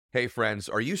Hey friends,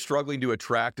 are you struggling to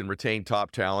attract and retain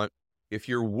top talent? If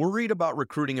you're worried about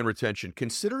recruiting and retention,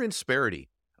 consider Insperity,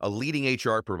 a leading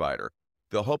HR provider.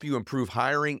 They'll help you improve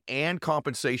hiring and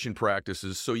compensation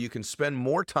practices so you can spend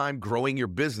more time growing your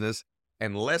business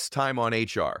and less time on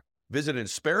HR. Visit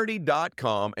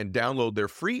Insperity.com and download their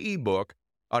free ebook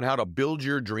on how to build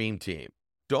your dream team.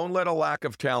 Don't let a lack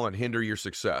of talent hinder your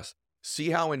success.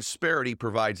 See how Insperity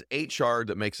provides HR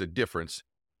that makes a difference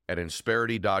at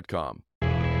Insperity.com.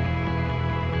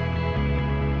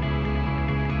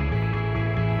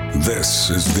 This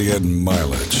is the Ed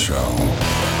Milet Show.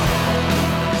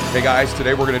 Hey guys,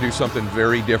 today we're going to do something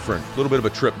very different. A little bit of a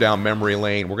trip down memory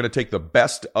lane. We're going to take the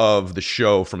best of the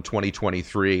show from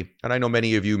 2023. And I know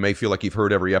many of you may feel like you've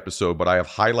heard every episode, but I have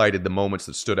highlighted the moments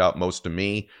that stood out most to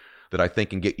me that I think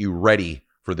can get you ready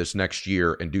for this next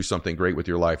year and do something great with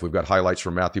your life. We've got highlights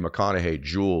from Matthew McConaughey,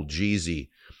 Jewel, Jeezy,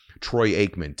 Troy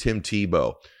Aikman, Tim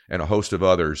Tebow, and a host of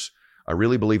others. I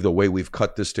really believe the way we've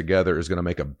cut this together is going to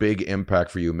make a big impact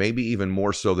for you, maybe even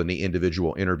more so than the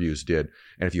individual interviews did.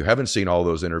 And if you haven't seen all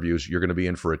those interviews, you're going to be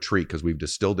in for a treat because we've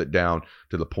distilled it down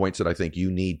to the points that I think you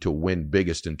need to win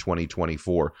biggest in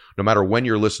 2024. No matter when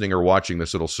you're listening or watching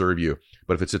this, it'll serve you.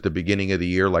 But if it's at the beginning of the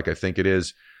year, like I think it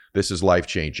is, this is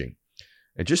life-changing.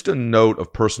 And just a note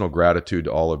of personal gratitude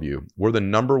to all of you. We're the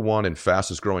 #1 and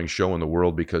fastest growing show in the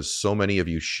world because so many of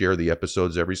you share the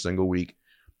episodes every single week.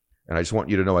 And I just want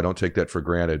you to know I don't take that for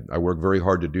granted. I work very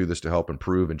hard to do this to help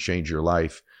improve and change your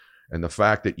life. And the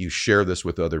fact that you share this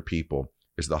with other people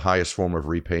is the highest form of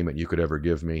repayment you could ever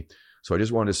give me. So I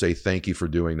just wanted to say thank you for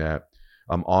doing that.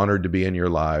 I'm honored to be in your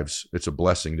lives. It's a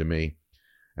blessing to me.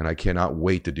 And I cannot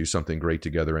wait to do something great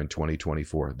together in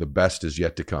 2024. The best is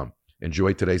yet to come.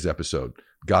 Enjoy today's episode.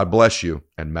 God bless you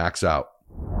and max out.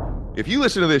 If you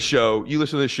listen to this show, you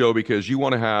listen to this show because you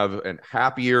want to have a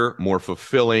happier, more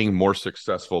fulfilling, more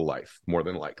successful life, more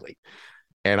than likely.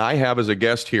 And I have as a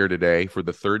guest here today for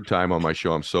the third time on my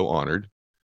show, I'm so honored,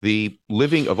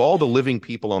 of all the living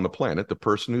people on the planet, the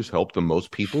person who's helped the most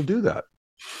people do that.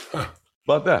 How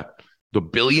about that? The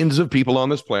billions of people on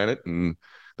this planet and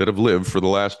that have lived for the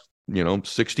last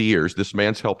 60 years, this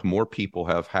man's helped more people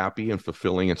have happy and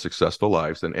fulfilling and successful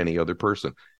lives than any other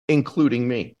person, including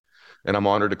me. And I'm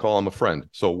honored to call him a friend.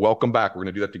 So welcome back. We're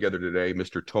going to do that together today.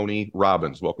 Mr. Tony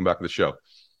Robbins, welcome back to the show.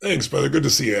 Thanks, brother. Good to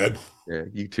see you, Ed. Yeah,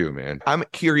 you too, man. I'm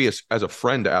curious as a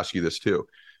friend to ask you this too.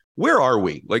 Where are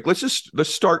we?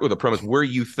 Let's start with a premise where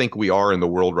you think we are in the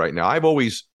world right now. I've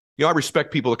always, I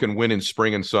respect people that can win in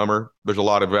spring and summer. There's a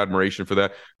lot of admiration for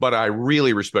that. But I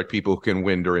really respect people who can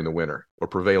win during the winter or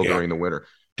prevail during the winter.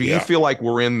 Do you feel like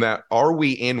we're in that? Are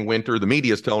we in winter? The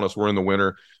media is telling us we're in the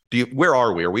winter. Where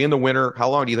are we? Are we in the winter? How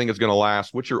long do you think it's going to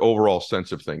last? What's your overall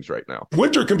sense of things right now?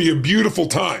 Winter can be a beautiful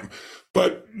time,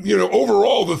 but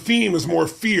overall the theme is more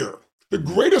fear. The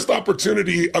greatest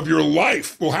opportunity of your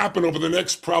life will happen over the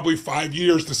next probably 5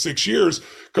 years to 6 years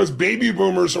because baby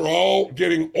boomers are all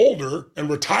getting older and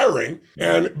retiring,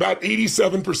 and about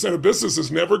 87% of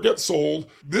businesses never get sold.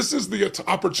 This is the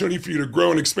opportunity for you to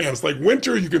grow and expand. It's like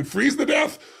winter, you can freeze to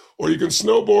death, or you can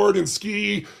snowboard and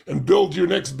ski and build your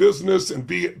next business and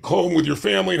be at home with your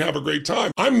family and have a great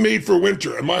time. I'm made for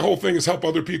winter, and my whole thing is help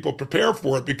other people prepare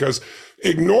for it because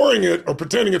ignoring it or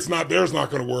pretending it's not there is not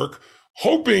going to work.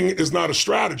 Hoping is not a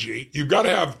strategy. You've got to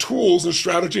have tools and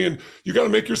strategy, and you got to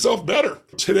make yourself better.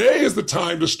 Today is the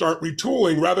time to start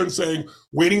retooling rather than saying,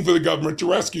 waiting for the government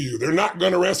to rescue you. They're not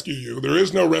going to rescue you. There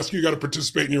is no rescue. You got to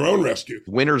participate in your own rescue.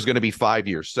 Winter is going to be 5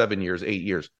 years, 7 years, 8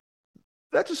 years.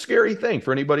 That's a scary thing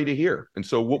for anybody to hear. And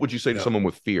so what would you say to someone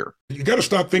with fear? You got to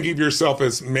stop thinking of yourself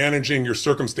as managing your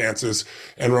circumstances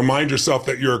and remind yourself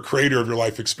that you're a creator of your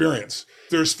life experience.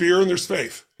 There's fear and there's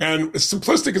faith. And as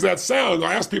simplistic as that sounds,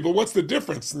 I ask people, what's the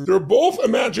difference? They're both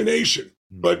imagination,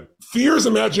 but fear is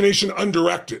imagination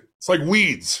undirected. It's like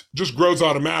weeds, just grows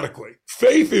automatically.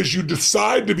 Faith is you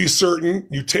decide to be certain,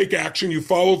 you take action, you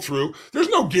follow through. There's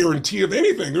no guarantee of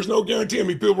anything. There's no guarantee. I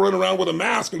mean, people run around with a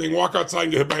mask and they walk outside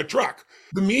and get hit by a truck.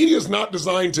 The media is not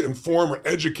designed to inform or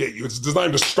educate you. It's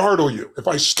designed to startle you. If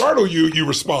I startle you, you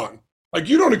respond. Like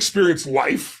you don't experience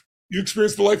life. You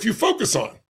experience the life you focus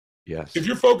on. Yes. If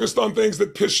you're focused on things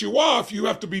that piss you off, you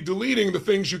have to be deleting the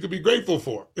things you could be grateful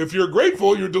for. If you're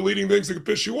grateful, you're deleting things that could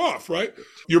piss you off, right?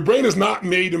 Your brain is not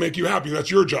made to make you happy.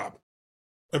 That's your job.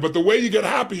 But the way you get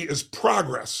happy is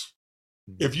progress.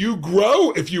 If you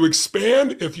grow, if you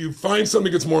expand, if you find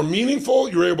something that's more meaningful,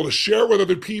 you're able to share it with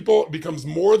other people. It becomes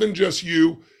more than just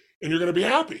you, and you're going to be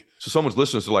happy. So someone's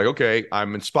listening to like, okay,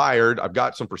 I'm inspired. I've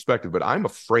got some perspective, but I'm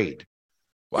afraid.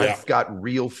 I've got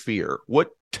real fear. What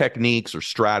techniques or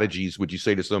strategies would you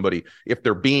say to somebody if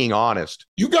they're being honest?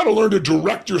 You got to learn to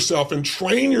direct yourself and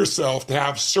train yourself to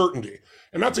have certainty.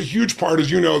 And that's a huge part, as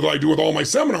you know, that I do with all my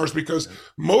seminars, because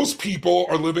most people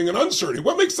are living in uncertainty.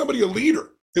 What makes somebody a leader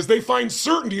is they find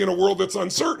certainty in a world that's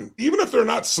uncertain. Even if they're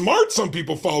not smart, some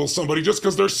people follow somebody just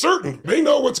because they're certain. They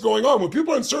know what's going on. When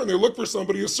people are uncertain, they look for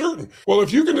somebody who's certain. Well,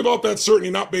 if you can develop that certainty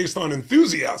not based on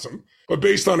enthusiasm, but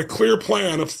based on a clear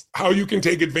plan of how you can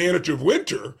take advantage of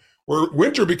winter, where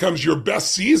winter becomes your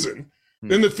best season,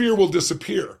 then the fear will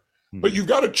disappear. But you've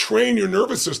got to train your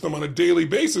nervous system on a daily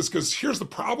basis, because here's the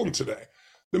problem today.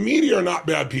 The media are not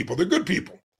bad people. They're good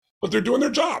people, but they're doing their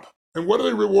job. And what are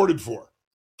they rewarded for?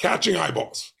 Catching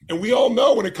eyeballs. And we all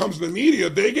know when it comes to the media,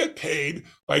 they get paid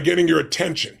by getting your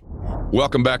attention.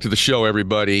 Welcome back to the show,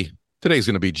 everybody. Today's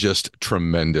going to be just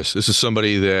tremendous. This is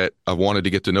somebody that I've wanted to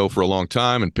get to know for a long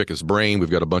time and pick his brain. We've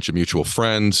got a bunch of mutual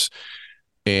friends.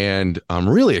 And I'm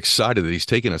really excited that he's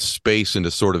taken a space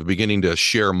into sort of beginning to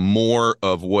share more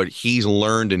of what he's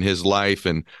learned in his life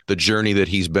and the journey that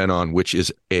he's been on, which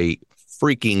is a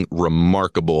freaking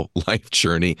remarkable life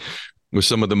journey with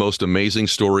some of the most amazing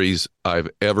stories I've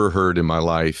ever heard in my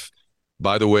life.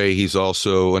 By the way, he's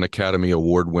also an Academy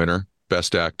Award winner,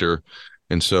 Best Actor.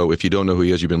 And so if you don't know who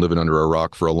he is, you've been living under a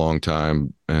rock for a long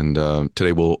time. And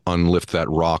today we'll unlift that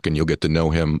rock and you'll get to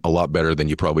know him a lot better than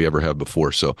you probably ever have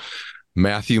before. So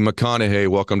Matthew McConaughey,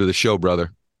 welcome to the show,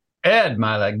 brother. Ed,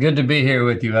 Mila, good to be here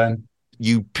with you, man.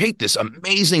 You paint this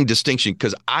amazing distinction,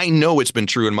 because I know it's been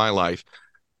true in my life,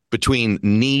 between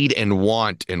need and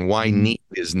want, and why need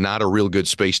is not a real good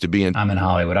space to be in. I'm in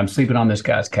Hollywood. I'm sleeping on this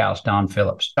guy's couch, Don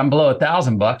Phillips. I'm below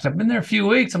 $1,000. I've been there a few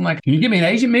weeks. I'm like, can you give me an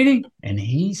agent meeting? And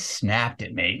he snapped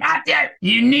at me. Not yet.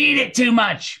 You need it too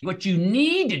much. What you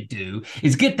need to do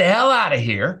is get the hell out of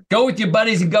here. Go with your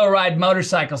buddies and go ride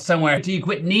motorcycles somewhere until you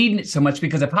quit needing it so much,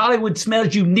 because if Hollywood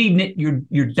smells you needing it,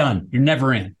 you're done. You're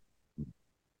never in.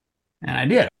 And I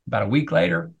did. About a week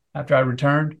later, after I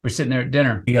returned, we're sitting there at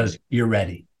dinner. He goes, you're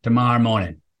ready. Tomorrow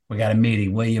morning, we got a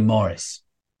meeting, William Morris.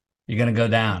 You're going to go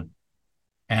down.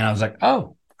 And I was like,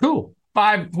 oh, cool.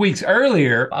 5 weeks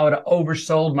earlier, I would have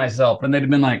oversold myself. And they'd have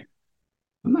been like,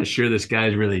 I'm not sure this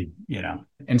guy's really,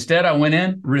 Instead, I went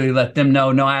in, really let them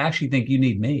know, no, I actually think you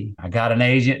need me. I got an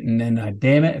agent. And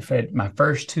then my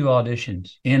first 2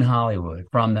 auditions in Hollywood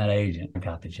from that agent, I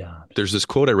got the job. There's this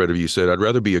quote I read of you said, I'd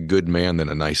rather be a good man than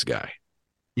a nice guy.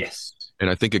 Yes. And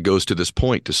I think it goes to this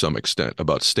point to some extent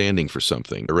about standing for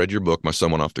something. I read your book, My Son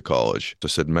Went Off to College. I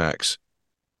said, Max,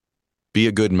 be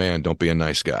a good man, don't be a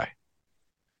nice guy.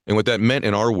 And what that meant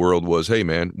in our world was, hey,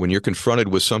 man, when you're confronted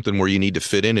with something where you need to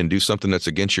fit in and do something that's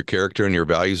against your character and your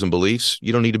values and beliefs,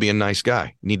 you don't need to be a nice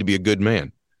guy. You need to be a good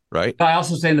man, right? I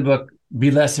also say in the book, be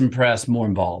less impressed, more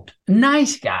involved.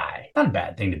 Nice guy. Not a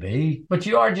bad thing to be, but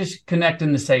you are just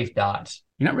connecting the safe dots.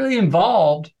 You're not really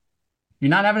involved. You're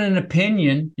not having an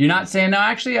opinion. You're not saying, no,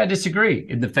 actually, I disagree,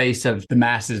 in the face of the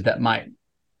masses that might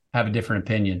have a different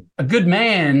opinion. A good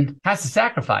man has to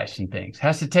sacrifice some things,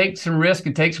 has to take some risk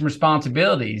and take some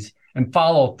responsibilities and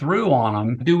follow through on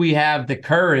them. Do we have the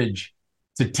courage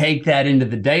to take that into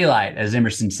the daylight, as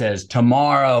Emerson says,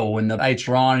 tomorrow when the lights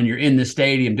are on and you're in the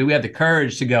stadium? Do we have the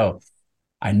courage to go,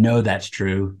 I know that's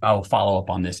true. I will follow up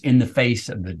on this in the face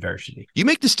of adversity? You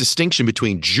make this distinction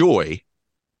between joy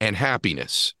and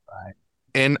happiness. Right.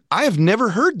 And I have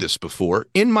never heard this before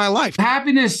in my life.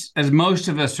 Happiness, as most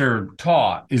of us are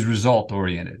taught, is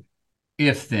result-oriented.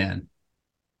 If then.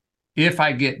 If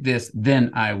I get this,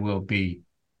 then I will be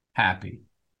happy.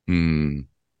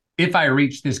 If I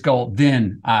reach this goal,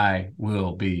 then I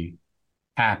will be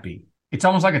happy. It's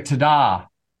almost like a ta-da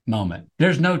moment.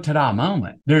 There's no ta-da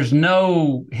moment. There's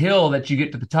no hill that you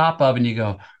get to the top of and you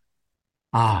go,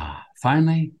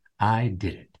 finally, I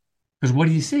did it. Because what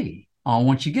do you see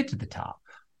once you get to the top?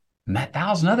 And that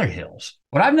 1,000 other hills.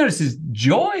 What I've noticed is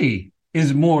joy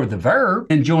is more the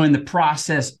verb, enjoying the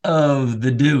process of the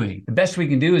doing. The best we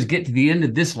can do is get to the end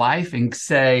of this life and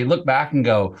say, look back and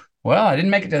go, well, I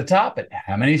didn't make it to the top, but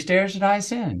how many stairs did I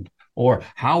ascend? Or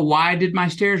how wide did my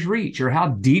stairs reach? Or how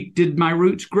deep did my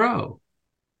roots grow?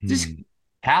 Just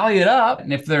tally it up.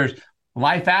 And if there's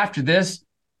life after this,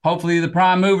 hopefully the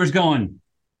prime mover's going,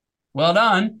 well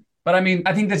done. But I mean,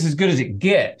 I think that's as good as it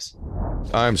gets.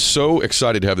 I'm so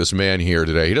excited to have this man here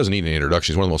today. He doesn't need any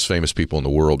introduction. He's one of the most famous people in the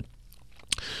world.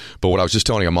 But what I was just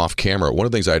telling him off camera, one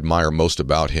of the things I admire most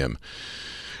about him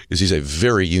is he's a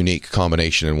very unique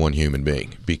combination in one human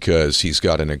being, because he's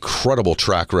got an incredible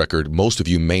track record most of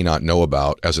you may not know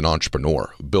about as an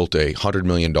entrepreneur. Built a $100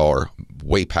 million,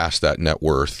 way past that net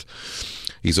worth.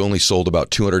 He's only sold about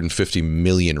 250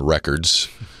 million records.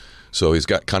 So he's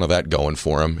got kind of that going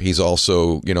for him. He's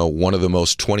also, one of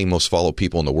the 20 most followed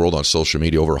people in the world on social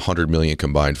media, over 100 million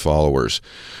combined followers.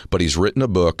 But he's written a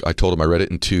book. I told him I read it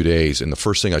in 2 days. And the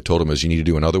first thing I told him is you need to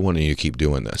do another one and you keep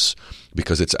doing this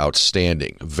because it's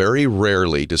outstanding. Very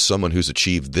rarely does someone who's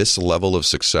achieved this level of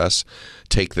success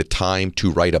take the time to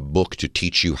write a book to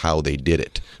teach you how they did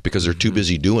it because they're too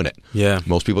busy doing it. Yeah.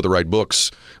 Most people that write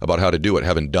books about how to do it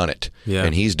haven't done it. Yeah.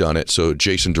 And he's done it. So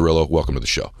Jason Derulo, welcome to the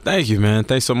show. Thank you, man.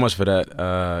 Thanks so much for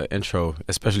that intro,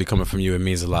 especially coming from you. It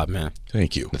means a lot, man.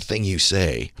 Thank you. The thing you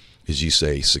say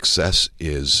is success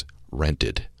is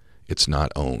rented. It's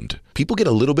not owned. People get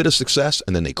a little bit of success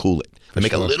and then they cool it. They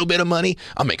make a little bit of money.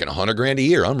 I'm making $100,000 a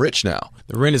year. I'm rich now.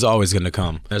 The rent is always going to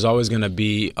come. There's always going to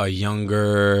be a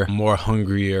younger, more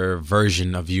hungrier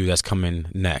version of you that's coming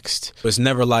next. It's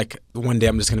never like one day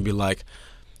I'm just going to be like,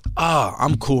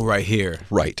 I'm cool right here.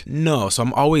 Right. No. So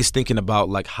I'm always thinking about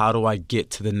like, how do I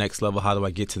get to the next level? How do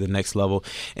I get to the next level?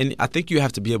 And I think you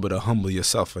have to be able to humble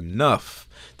yourself enough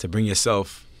to bring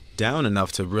yourself down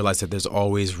enough to realize that there's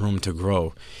always room to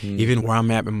grow. Even where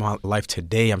I'm at in my life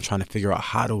today, I'm trying to figure out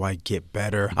how do I get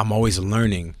better. I'm always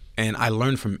learning. And I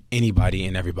learn from anybody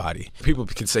and everybody. People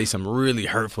can say some really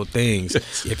hurtful things.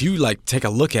 If you like take a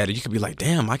look at it, you could be like,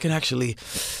 damn, I could actually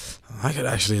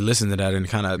listen to that and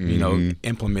kind of,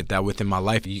 implement that within my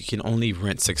life. You can only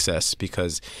rent success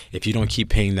because if you don't keep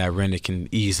paying that rent, it can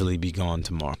easily be gone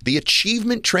tomorrow. The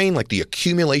achievement train, like the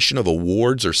accumulation of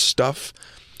awards or stuff,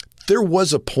 there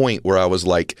was a point where I was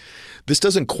like, this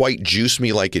doesn't quite juice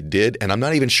me like it did, and I'm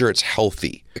not even sure it's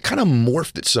healthy. It kind of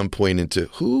morphed at some point into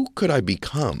who could I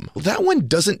become? That one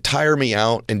doesn't tire me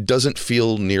out and doesn't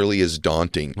feel nearly as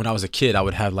daunting. When I was a kid, I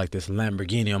would have like this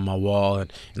Lamborghini on my wall,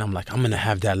 and I'm like, I'm going to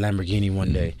have that Lamborghini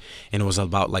one day. And it was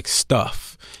about like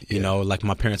stuff, like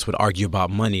my parents would argue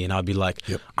about money, and I'd be like,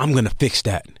 I'm going to fix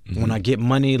that. When I get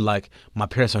money, like my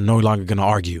parents are no longer going to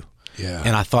argue. Yeah.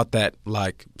 And I thought that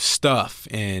like stuff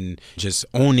and just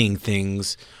owning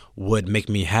things would make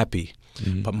me happy.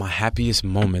 But my happiest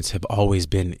moments have always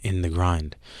been in the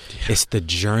grind. It's the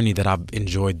journey that I've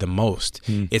enjoyed the most.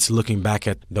 It's looking back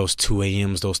at those 2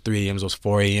 a.m.s, those 3 a.m.s, those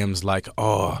 4 a.m.s like,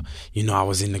 I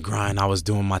was in the grind. I was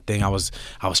doing my thing. I was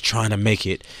trying to make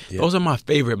it. Those are my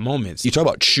favorite moments. You talk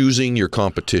about choosing your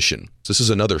competition. This is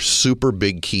another super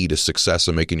big key to success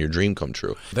and making your dream come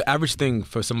true. The average thing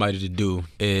for somebody to do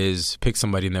is pick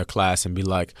somebody in their class and be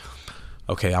like,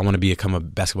 okay, I want to become a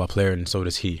basketball player, and so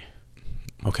does he.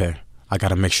 Okay, I got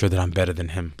to make sure that I'm better than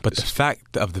him. But the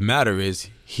fact of the matter is,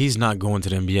 he's not going to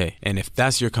the NBA. And if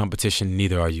that's your competition,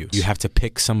 neither are you. You have to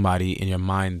pick somebody in your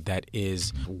mind that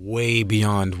is way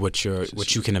beyond what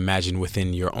you can imagine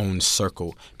within your own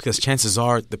circle. Because chances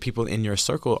are the people in your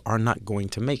circle are not going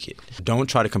to make it. Don't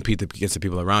try to compete against the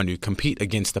people around you. Compete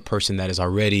against the person that is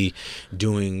already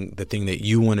doing the thing that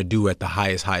you want to do at the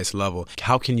highest level.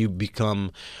 How can you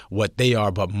become what they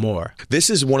are but more? This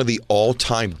is one of the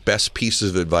all-time best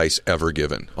pieces of advice ever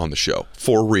given on the show.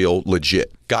 For real,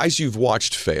 legit. Guys you've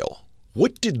watched fail,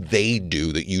 what did they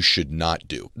do that you should not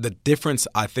do? The difference,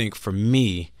 I think, for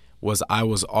me was I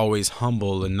was always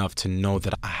humble enough to know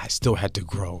that I still had to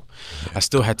grow. I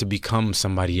still had to become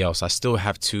somebody else. I still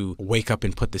have to wake up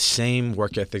and put the same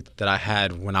work ethic that I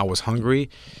had when I was hungry.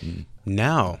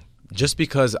 Now, just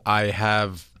because I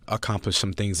have accomplished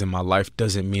some things in my life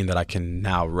doesn't mean that I can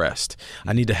now rest.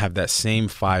 I need to have that same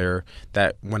fire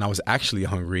that when I was actually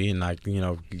hungry and I,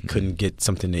 couldn't get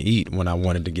something to eat when I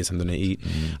wanted to get something to eat.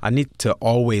 I need to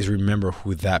always remember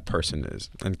who that person is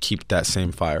and keep that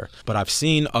same fire. But I've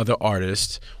seen other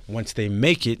artists, once they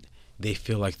make it, they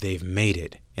feel like they've made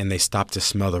it and they stop to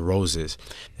smell the roses.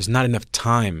 There's not enough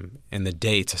time in the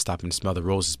day to stop and smell the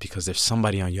roses because there's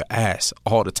somebody on your ass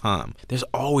all the time. There's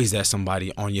always that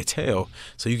somebody on your tail.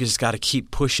 So you just got to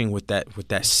keep pushing with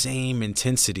that same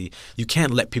intensity. You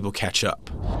can't let people catch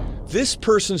up. This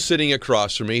person sitting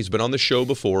across from me, he's been on the show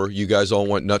before. You guys all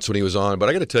went nuts when he was on, but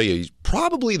I got to tell you, he's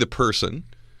probably the person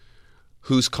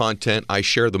whose content I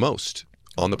share the most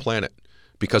on the planet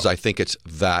because I think it's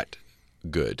that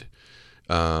good.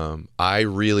 I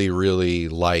really, really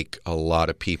like a lot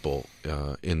of people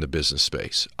in the business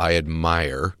space. I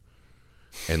admire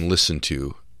and listen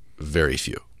to very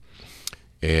few.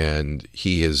 And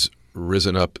he has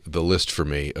risen up the list for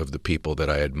me of the people that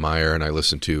I admire and I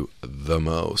listen to the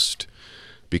most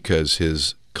because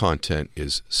his content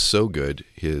is so good,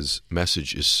 his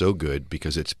message is so good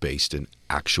because it's based in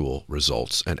actual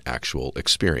results and actual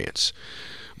experience.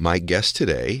 My guest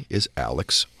today is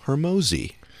Alex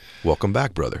Hormozi. Welcome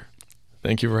back, brother.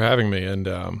 Thank you for having me. And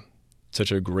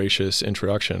such a gracious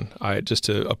introduction. Just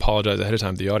to apologize ahead of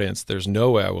time to the audience, there's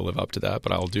no way I will live up to that,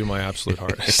 but I'll do my absolute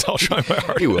hardest. I'll try my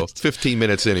hardest. He will. 15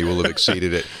 minutes in, he will have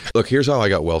exceeded it. Look, here's how I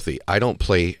got wealthy. I don't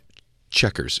play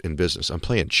checkers in business. I'm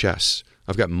playing chess.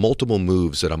 I've got multiple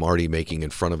moves that I'm already making in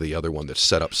front of the other one that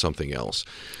set up something else.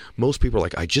 Most people are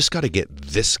like, I just got to get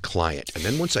this client. And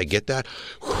then once I get that,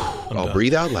 I'll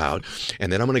breathe out loud.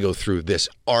 And then I'm going to go through this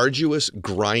arduous,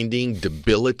 grinding,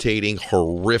 debilitating,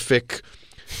 horrific,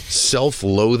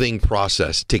 self-loathing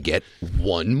process to get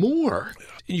one more.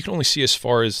 You can only see as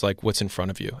far as like what's in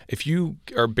front of you. If you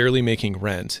are barely making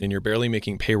rent and you're barely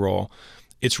making payroll,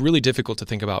 it's really difficult to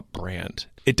think about brand.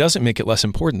 It doesn't make it less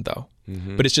important though,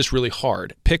 but it's just really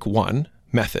hard. Pick one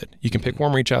method. You can pick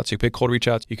warm reach outs, you can pick cold reach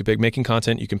outs, you can pick making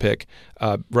content, you can pick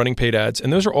running paid ads,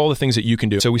 and those are all the things that you can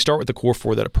do. So we start with the core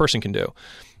 4 that a person can do.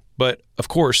 But of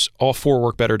course, all 4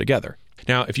 work better together.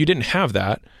 Now, if you didn't have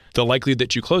that, the likelihood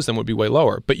that you close them would be way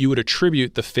lower, but you would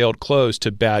attribute the failed close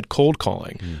to bad cold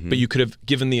calling. But you could have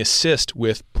given the assist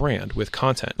with brand, with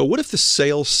content. But what if the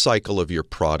sales cycle of your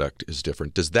product is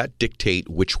different? Does that dictate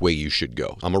which way you should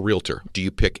go? I'm a realtor. Do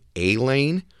you pick a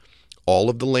lane, all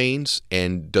of the lanes,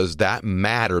 and does that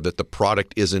matter that the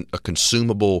product isn't a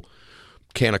consumable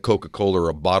can of Coca-Cola or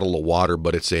a bottle of water,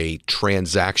 but it's a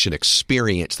transaction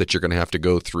experience that you're going to have to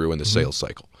go through in the sales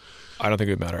cycle? I don't think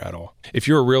it would matter at all. If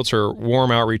you're a realtor,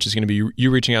 warm outreach is going to be you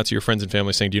reaching out to your friends and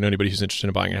family saying, do you know anybody who's interested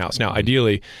in buying a house? Now,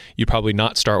 ideally, you'd probably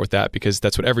not start with that because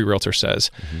that's what every realtor says.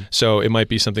 So it might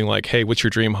be something like, hey, what's your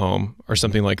dream home? Or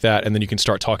something like that. And then you can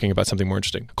start talking about something more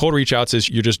interesting. Cold reach outs is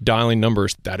you're just dialing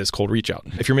numbers. That is cold reach out.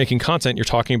 If you're making content, you're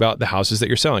talking about the houses that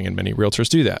you're selling, and many realtors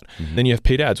do that. Then you have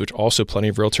paid ads, which also plenty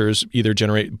of realtors either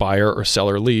generate buyer or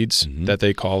seller leads that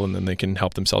they call, and then they can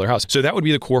help them sell their house. So that would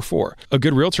be the core 4. A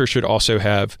good realtor should also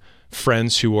have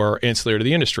friends who are ancillary to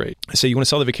the industry. Say you want to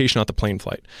sell the vacation, not the plane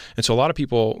flight. And so a lot of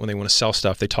people, when they want to sell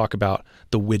stuff, they talk about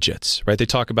the widgets, right? They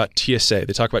talk about TSA.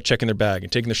 They talk about checking their bag and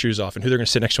taking their shoes off and who they're going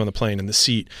to sit next to on the plane and the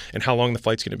seat and how long the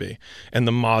flight's going to be and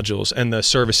the modules and the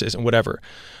services and whatever.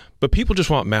 But people just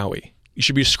want Maui. You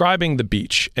should be describing the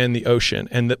beach and the ocean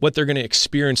and what they're going to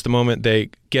experience the moment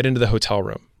they get into the hotel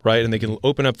room, right? And they can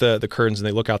open up the curtains and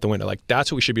they look out the window. Like, that's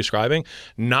what we should be describing,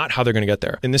 not how they're going to get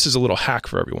there. And this is a little hack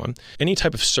for everyone. Any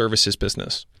type of services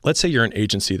business. Let's say you're an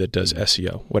agency that does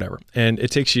SEO, whatever, and it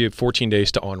takes you 14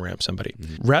 days to on-ramp somebody.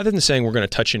 Rather than saying we're going to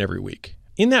touch in every week,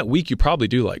 in that week, you probably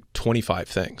do like 25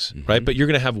 things, right? But you're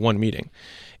going to have one meeting.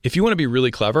 If you want to be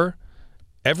really clever,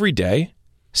 every day,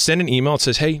 send an email that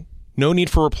says, hey, no need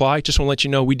for reply. Just want to let you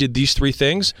know we did these 3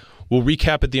 things. We'll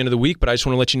recap at the end of the week, but I just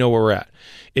want to let you know where we're at.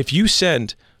 If you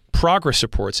send progress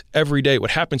reports every day,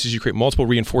 what happens is you create multiple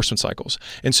reinforcement cycles.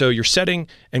 And so you're setting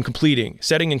and completing.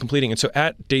 And so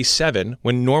at day 7,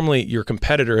 when normally your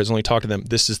competitor has only talked to them,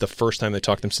 this is the first time they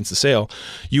talked to them since the sale,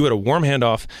 you had a warm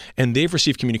handoff and they've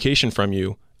received communication from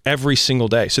you every single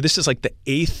day. So this is like the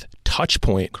 8th touch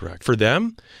point for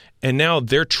them. And now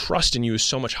their trust in you is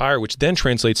so much higher, which then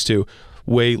translates to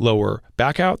way lower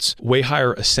backouts, way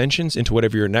higher ascensions into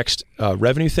whatever your next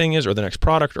revenue thing is or the next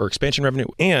product or expansion revenue,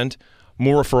 and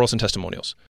more referrals and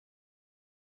testimonials.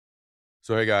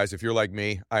 So, hey guys, if you're like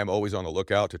me, I am always on the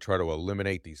lookout to try to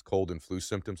eliminate these cold and flu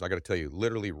symptoms. I got to tell you,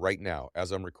 literally right now,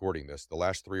 as I'm recording this, the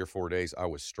last 3 or 4 days, I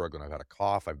was struggling. I've had a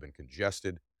cough. I've been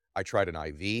congested. I tried an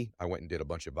IV. I went and did a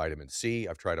bunch of vitamin C.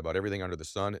 I've tried about everything under the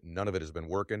sun. None of it has been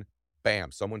working.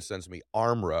 Bam, someone sends me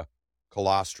Armra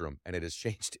colostrum, and it has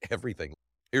changed everything.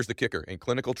 Here's the kicker. In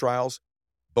clinical trials,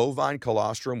 bovine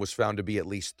colostrum was found to be at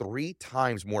least 3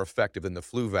 times more effective than the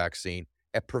flu vaccine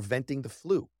at preventing the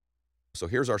flu. So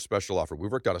here's our special offer.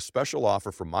 We've worked out a special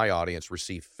offer for my audience.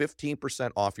 Receive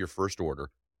 15% off your first order.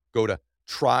 Go to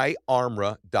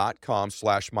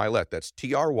tryarmra.com/Mylett. That's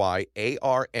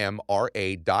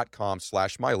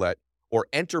TRYARMRA.com/Mylett, or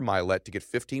enter Mylett to get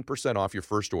 15% off your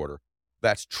first order.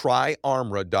 That's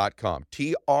tryarmra.com,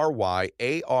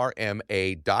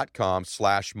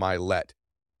 TRYARMA.com/Mylett.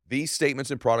 These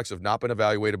statements and products have not been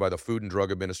evaluated by the Food and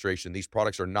Drug Administration. These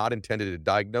products are not intended to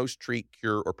diagnose, treat,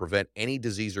 cure, or prevent any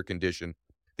disease or condition.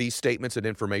 These statements and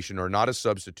information are not a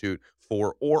substitute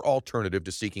for or alternative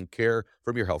to seeking care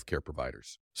from your healthcare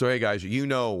providers. So, hey guys, you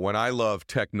know when I love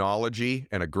technology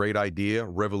and a great idea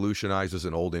revolutionizes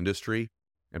an old industry.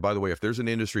 And by the way, if there's an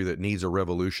industry that needs a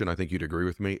revolution, I think you'd agree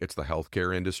with me, it's the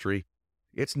healthcare industry.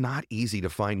 It's not easy to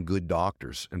find good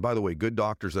doctors. And by the way, good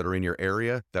doctors that are in your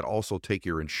area that also take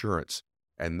your insurance.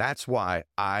 And that's why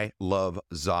I love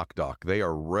ZocDoc. They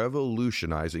are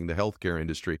revolutionizing the healthcare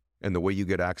industry and the way you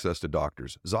get access to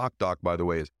doctors. ZocDoc, by the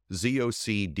way, is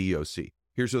ZocDoc.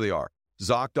 Here's who they are.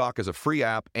 ZocDoc is a free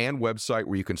app and website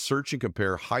where you can search and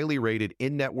compare highly rated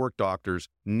in-network doctors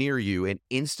near you and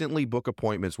instantly book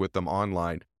appointments with them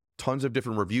online. Tons of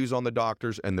different reviews on the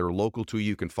doctors, and they're local to you.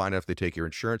 You can find out if they take your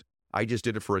insurance. I just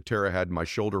did it for a tear I had in my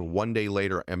shoulder. 1 day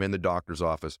later, I'm in the doctor's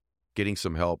office getting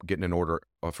some help, getting an order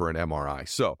for an MRI.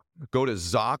 So go to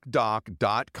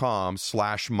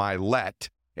ZocDoc.com/Mylett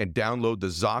and download the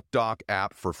ZocDoc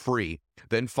app for free.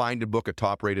 Then find and book a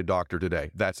top-rated doctor today.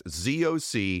 That's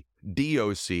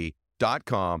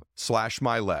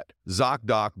ZocDoc.com/Mylett.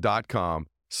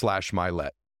 ZocDoc.com/Mylett.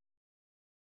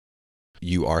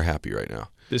 You are happy right now.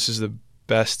 This is the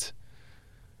best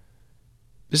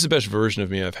version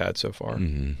of me I've had so far.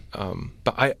 Mm-hmm.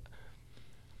 But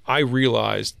I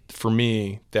realized for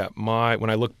me that when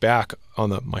I look back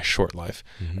on my short life,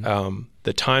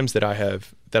 the times that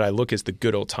I look as the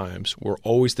good old times were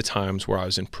always the times where I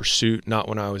was in pursuit, not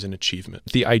when I was in achievement.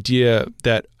 The idea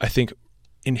that I think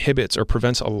inhibits or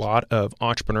prevents a lot of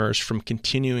entrepreneurs from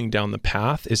continuing down the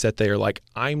path is that they are like,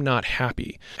 I'm not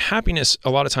happy. Happiness a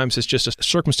lot of times is just a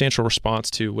circumstantial response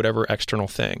to whatever external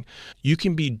thing. You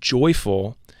can be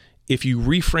joyful if you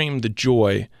reframe the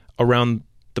joy around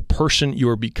the person you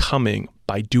are becoming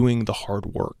by doing the hard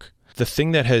work. The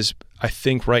thing that has, I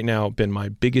think right now, been my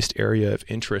biggest area of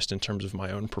interest in terms of my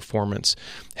own performance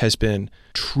has been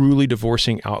truly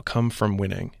divorcing outcome from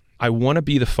winning. I want to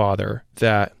be the father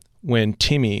that when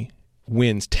Timmy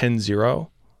wins 10-0,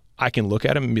 I can look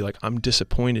at him and be like, I'm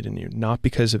disappointed in you, not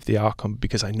because of the outcome,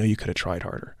 because I know you could have tried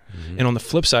harder. Mm-hmm. And on the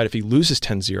flip side, if he loses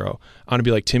 10-0, I'm going to be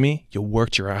like, Timmy, you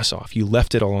worked your ass off. You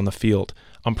left it all on the field.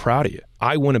 I'm proud of you.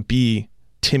 I want to be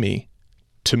Timmy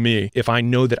to me. If I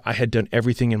know that I had done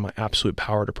everything in my absolute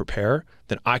power to prepare,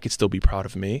 then I could still be proud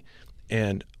of me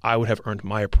and I would have earned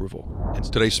my approval. And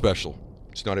today's special.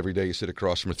 It's not every day you sit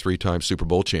across from a 3-time Super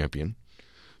Bowl champion,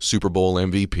 Super Bowl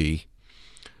MVP.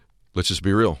 Let's just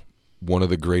be real. One of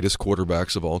the greatest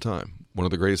quarterbacks of all time. One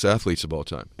of the greatest athletes of all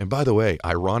time. And by the way,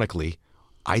 ironically,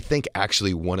 I think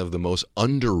actually one of the most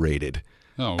underrated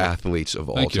athletes of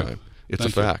all time. It's a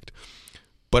fact.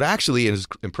 But actually, as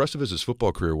impressive as his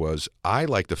football career was, I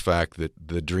like the fact that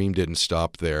the dream didn't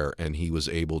stop there and he was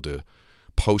able to,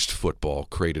 post-football,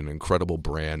 create an incredible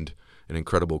brand, an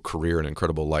incredible career, an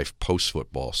incredible life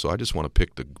post-football. So I just want to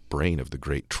pick the brain of the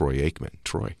great Troy Aikman.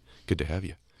 Troy, good to have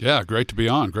you. Yeah, great to be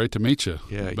on. Great to meet you.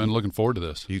 Yeah, I've been looking forward to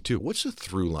this. You too. What's the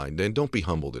through line? Then don't be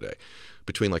humble today.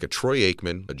 Between like a Troy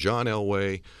Aikman, a John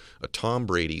Elway, a Tom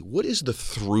Brady, what is the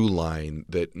through line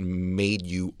that made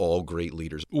you all great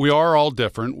leaders? We are all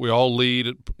different. We all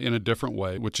lead in a different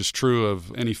way, which is true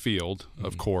of any field,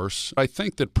 of course. I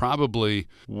think that probably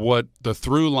what the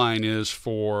through line is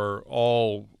for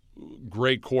all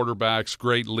great quarterbacks,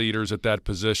 great leaders at that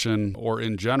position, or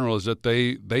in general, is that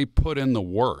they put in the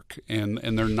work and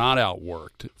they're not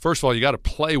outworked. First of all, you got to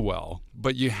play well,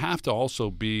 but you have to also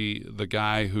be the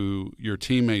guy who your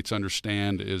teammates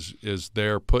understand is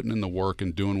there putting in the work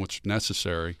and doing what's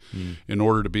necessary in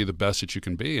order to be the best that you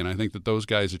can be. And I think that those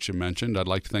guys that you mentioned, I'd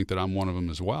like to think that I'm one of them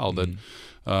as well, that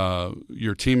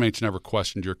your teammates never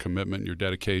questioned your commitment and your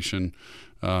dedication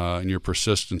and your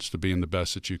persistence to being the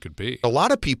best that you could be. A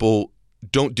lot of people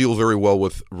don't deal very well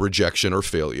with rejection or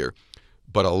failure,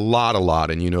 but a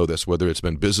lot, and you know this, whether it's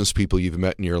been business people you've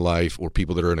met in your life or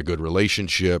people that are in a good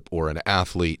relationship or an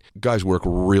athlete, guys work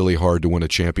really hard to win a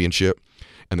championship,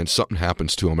 and then something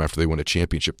happens to them after they win a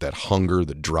championship, that hunger,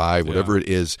 the drive, whatever it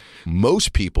is.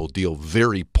 Most people deal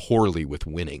very poorly with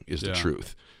winning is the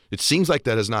truth. It seems like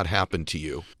that has not happened to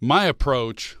you. My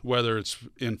approach, whether it's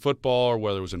in football or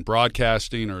whether it was in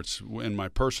broadcasting or it's in my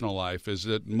personal life, is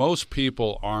that most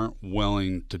people aren't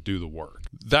willing to do the work.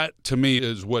 That, to me,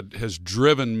 is what has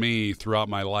driven me throughout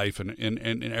my life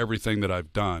and everything that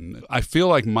I've done. I feel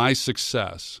like my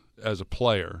success as a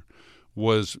player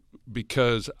was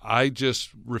because I just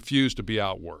refused to be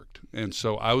outworked. And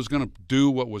so I was going to do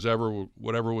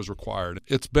whatever was required.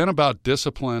 It's been about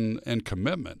discipline and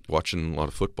commitment. Watching a lot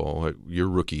of football, your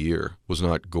rookie year was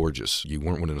not gorgeous. You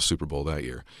weren't winning a Super Bowl that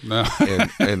year. No.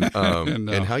 And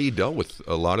how you dealt with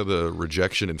a lot of the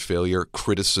rejection and failure,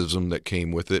 criticism that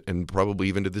came with it, and probably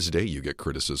even to this day you get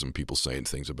criticism, people saying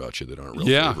things about you that aren't real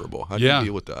favorable. How do you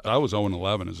deal with that? I was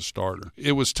 0-11 as a starter.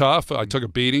 It was tough. I took a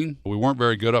beating. We weren't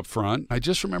very good up front. I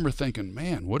just remember thinking,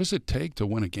 man, what does it take to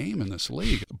win a game in this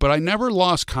league? But I never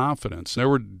lost confidence. There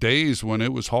were days when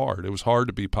it was hard. It was hard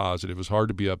to be positive. It was hard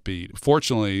to be upbeat.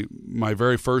 Fortunately, my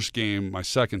very first game, my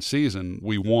second season,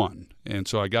 we won. And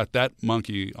so I got that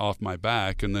monkey off my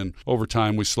back. And then over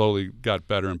time, we slowly got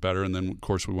better and better. And then, of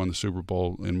course, we won the Super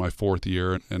Bowl in my 4th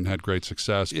year and had great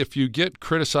success. If you get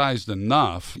criticized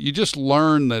enough, you just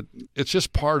learn that it's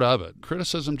just part of it.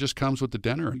 Criticism just comes with the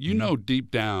dinner. You know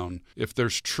deep down if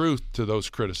there's truth to those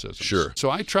criticisms. Sure.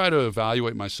 So I try to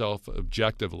evaluate myself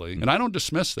objectively, and I don't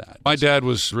dismiss that. My dad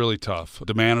was really tough,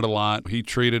 demanded a lot. He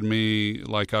treated me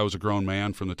like I was a grown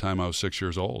man from the time I was 6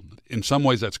 years old. In some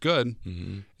ways, that's good.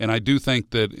 And I do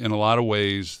think that in a lot of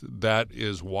ways, that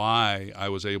is why I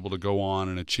was able to go on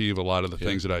and achieve a lot of the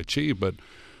things that I achieved. But,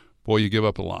 boy, you give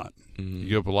up a lot. You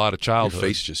give up a lot of childhood. Your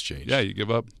face just changed. Yeah, you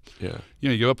give up. Yeah.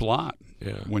 You give up a lot.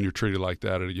 Yeah. When you're treated like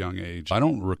that at a young age. I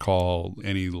don't recall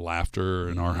any laughter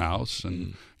in our house.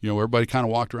 And, everybody kind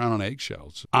of walked around on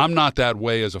eggshells. I'm not that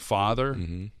way as a father.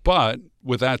 But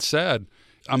with that said,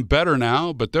 I'm better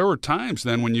now, but there were times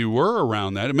then when you were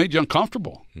around that, it made you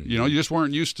uncomfortable. You just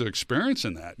weren't used to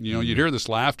experiencing that. You'd hear this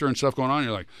laughter and stuff going on. And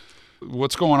you're like,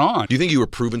 what's going on? Do you think you were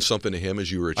proving something to him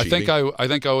as you were achieving? I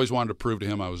think I always wanted to prove to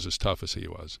him I was as tough as he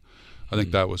was. I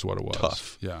think that was what it was.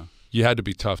 Tough. Yeah. You had to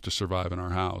be tough to survive in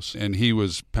our house. And he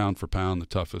was, pound for pound, the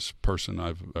toughest person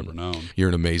I've ever known. You're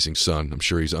an amazing son. I'm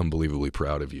sure he's unbelievably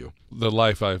proud of you. The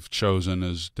life I've chosen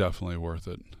is definitely worth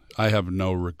it. I have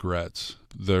no regrets.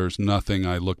 There's nothing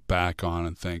I look back on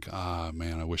and think,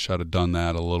 man, I wish I'd have done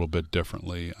that a little bit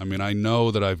differently. I mean, I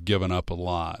know that I've given up a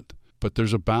lot, but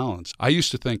there's a balance. I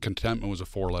used to think contentment was a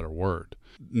 4-letter word.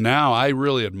 Now I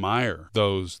really admire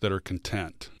those that are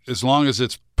content, as long as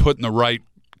it's put in the right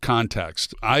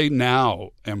context. I now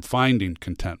am finding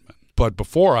contentment, but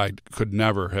before I could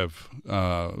never have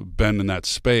been in that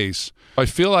space. I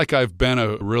feel like I've been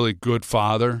a really good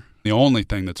father. The only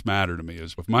thing that's mattered to me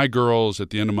is if my girls at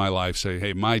the end of my life say,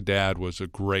 hey, my dad was a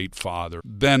great father,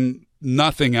 then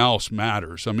nothing else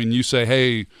matters. I mean, you say,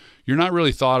 hey, you're not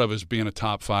really thought of as being a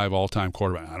top 5 all-time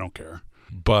quarterback. I don't care.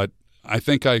 But I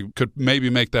think I could maybe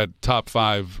make that top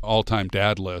 5 all-time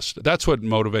dad list. That's what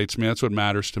motivates me. That's what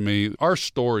matters to me. Our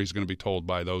story is going to be told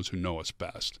by those who know us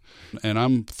best. And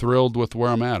I'm thrilled with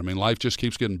where I'm at. I mean, life just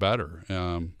keeps getting better.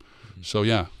 So,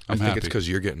 yeah, I'm happy. I think it's because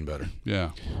you're getting better.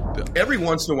 Yeah. Every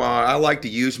once in a while, I like to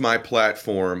use my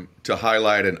platform to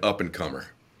highlight an up-and-comer,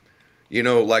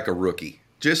 like a rookie,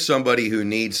 just somebody who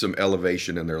needs some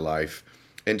elevation in their life.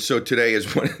 And so today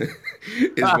is one of those.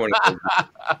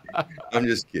 I'm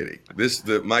just kidding.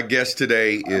 My guest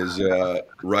today is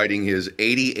writing his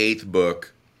 88th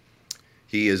book.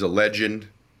 He is a legend.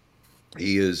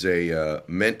 He is a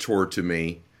mentor to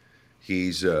me.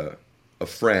 He's a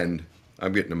friend.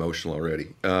 I'm getting emotional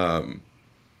already. And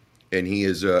he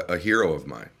is a hero of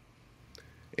mine.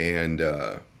 And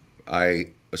I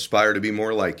aspire to be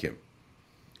more like him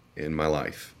in my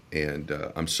life. And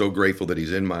I'm so grateful that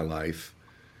he's in my life.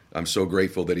 I'm so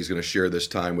grateful that he's going to share this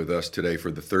time with us today for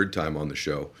the 3rd time on the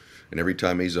show. And every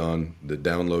time he's on, the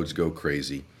downloads go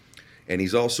crazy. And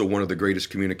he's also one of the greatest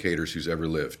communicators who's ever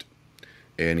lived.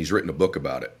 And he's written a book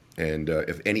about it. And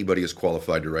if anybody is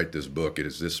qualified to write this book, it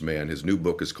is this man. His new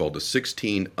book is called The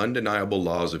 16 Undeniable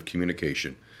Laws of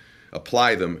Communication.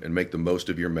 Apply them and make the most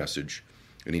of your message.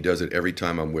 And he does it every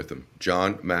time I'm with him.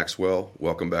 John Maxwell,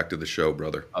 welcome back to the show,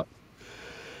 brother.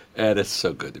 And it's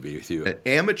so good to be with you. An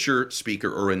amateur speaker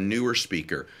or a newer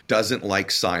speaker doesn't like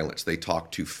silence. They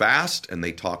talk too fast and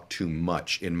they talk too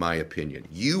much, in my opinion.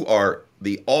 You are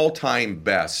the all-time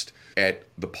best at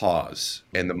the pause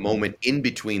and the moment in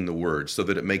between the words so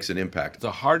that it makes an impact.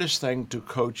 The hardest thing to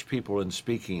coach people in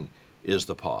speaking is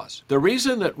the pause. The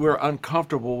reason that we're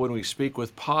uncomfortable when we speak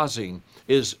with pausing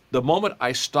is the moment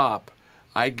I stop,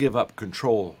 I give up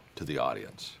control to the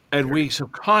audience. And we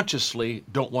subconsciously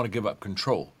don't want to give up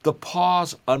control. The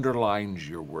pause underlines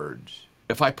your words.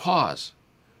 If I pause,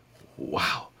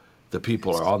 wow, the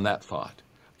people are on that thought.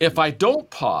 If I don't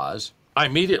pause, I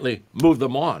immediately move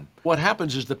them on. What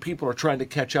happens is the people are trying to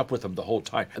catch up with them the whole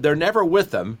time. They're never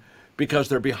with them because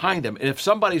they're behind them. And if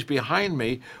somebody's behind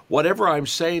me, whatever I'm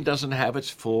saying doesn't have its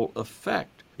full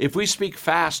effect. If we speak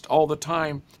fast all the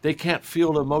time, they can't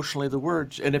feel emotionally the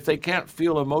words. And if they can't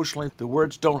feel emotionally, the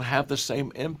words don't have the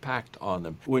same impact on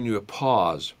them. When you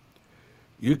pause,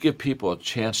 you give people a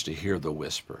chance to hear the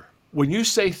whisper. When you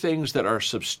say things that are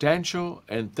substantial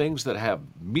and things that have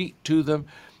meat to them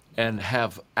and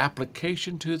have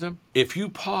application to them, if you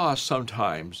pause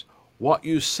sometimes, what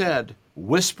you said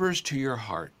whispers to your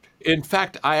heart. In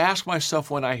fact, I ask myself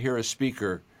when I hear a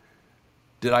speaker,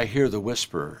 did I hear the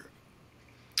whisper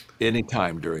any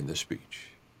time during the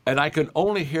speech? And I can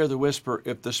only hear the whisper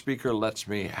if the speaker lets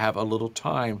me have a little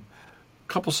time, a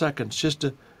couple seconds, just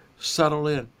to settle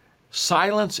in.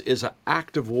 Silence is an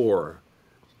act of war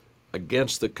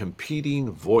against the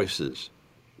competing voices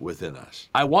within us.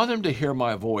 I want them to hear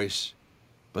my voice,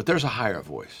 but there's a higher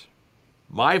voice.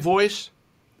 My voice,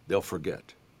 they'll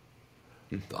forget.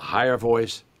 The higher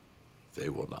voice, they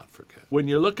will not forget. When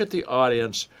you look at the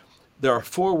audience, there are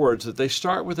 4 words that they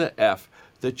start with an F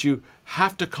that you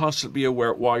have to constantly be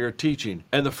aware while you're teaching.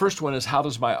 And the first one is, how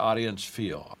does my audience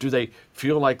feel? Do they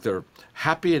feel like they're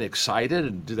happy and excited?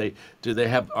 And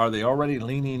are they already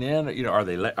leaning in? Are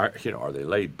they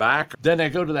laid back? Then I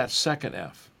go to that second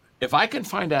F. If I can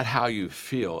find out how you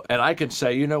feel, and I can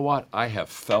say, you know what, I have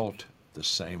felt the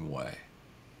same way.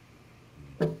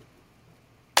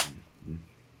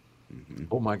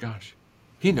 Oh my gosh,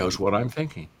 he knows what I'm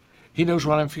thinking. He knows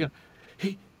what I'm feeling.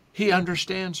 He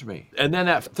understands me. And then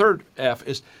that third F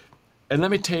is, and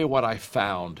let me tell you what I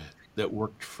found that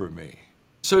worked for me.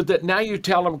 So that now you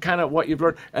tell them kind of what you've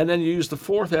learned, and then you use the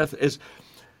fourth F is,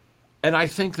 and I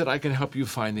think that I can help you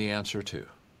find the answer too.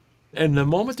 And the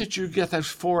moment that you get those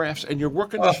 4 Fs and you're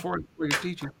working those 4 Fs where you're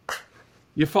teaching,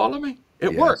 you follow me?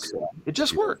 It works. It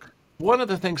just works. One of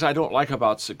the things I don't like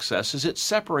about success is it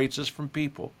separates us from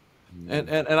people. And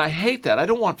I hate that. I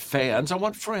don't want fans. I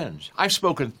want friends. I've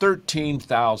spoken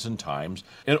 13,000 times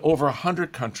in over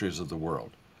 100 countries of the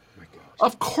world.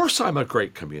 Of course I'm a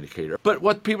great communicator. But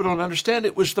what people don't understand,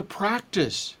 it was the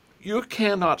practice. You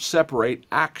cannot separate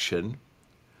action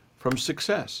from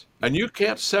success. And you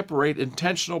can't separate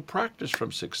intentional practice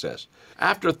from success.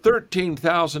 After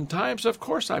 13,000 times, of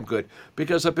course I'm good,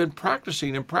 because I've been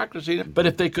practicing and practicing. But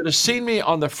if they could have seen me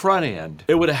on the front end,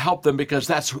 it would have helped them, because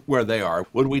that's where they are.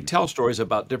 When we tell stories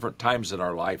about different times in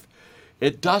our life,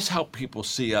 it does help people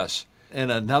see us in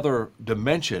another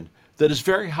dimension that is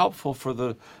very helpful for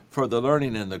the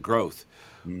learning and the growth.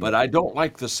 But I don't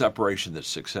like the separation that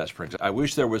success brings. I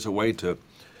wish there was a way to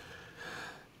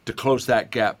close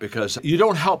that gap, because you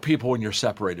don't help people when you're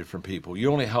separated from people.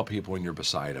 You only help people when you're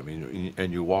beside them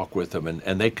and you walk with them,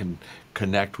 and they can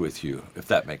connect with you, if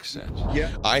that makes sense.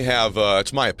 Yeah. I have,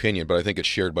 it's my opinion, but I think it's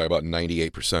shared by about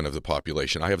 98% of the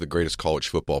population. I have the greatest college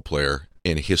football player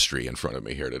in history in front of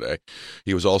me here today.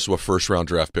 He was also a first-round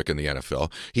draft pick in the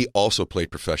NFL. He also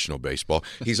played professional baseball.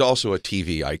 He's also a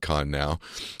TV icon now,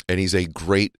 and he's a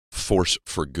great force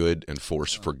for good and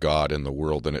force for God in the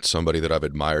world. And it's somebody that I've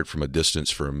admired from a distance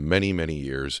for many, many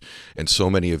years. And so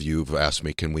many of you have asked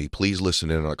me, can we please listen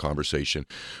in on a conversation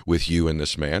with you and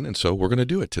this man? And so we're going to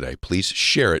do it today. Please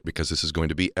share it, because this is going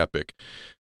to be epic.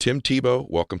 Tim Tebow,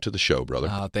 welcome to the show, brother.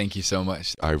 Oh, thank you so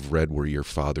much. I've read where your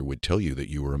father would tell you that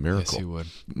you were a miracle. Yes, he would.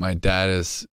 My dad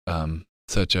is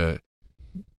such a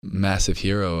massive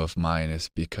hero of mine,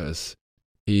 is because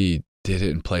he did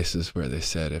it in places where they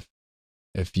said,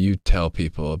 if you tell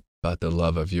people about the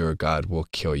love of your God, we'll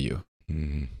kill you.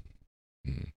 Mm-hmm.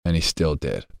 Mm-hmm. And he still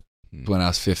did. When I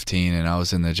was 15 and I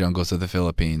was in the jungles of the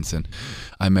Philippines, and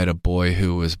I met a boy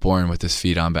who was born with his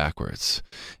feet on backwards.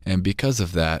 And because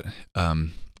of that,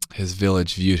 his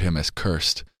village viewed him as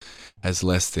cursed, as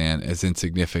less than, as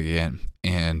insignificant,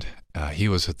 and he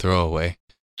was a throwaway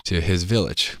to his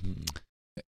village.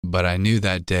 But I knew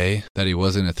that day that he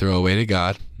wasn't a throwaway to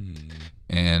God,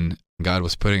 and God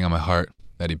was putting on my heart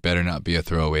that he better not be a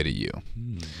throwaway to you.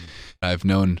 I've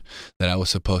known that I was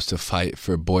supposed to fight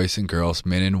for boys and girls,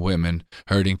 men and women,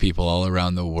 hurting people all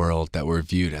around the world that were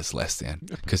viewed as less than.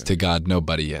 Because to God,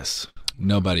 nobody is.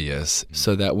 Nobody is.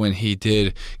 So that when he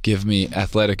did give me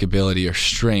athletic ability or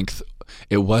strength,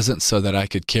 it wasn't so that I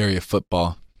could carry a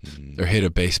football or hit a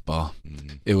baseball.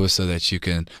 It was so that you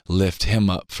can lift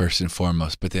him up first and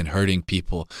foremost, but then hurting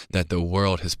people that the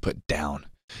world has put down.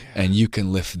 And you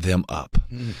can lift them up.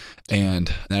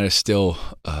 And that is still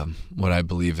what I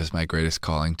believe is my greatest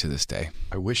calling to this day.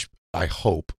 I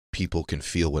hope people can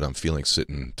feel what I'm feeling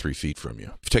sitting 3 feet from you.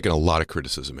 You've taken a lot of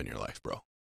criticism in your life, bro.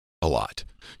 A lot.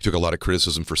 You took a lot of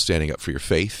criticism for standing up for your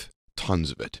faith.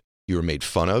 Tons of it. You were made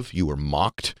fun of. You were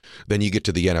mocked. Then you get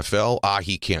to the NFL.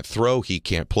 He can't throw. He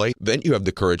can't play. Then you have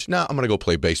the courage. I'm going to go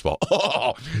play baseball.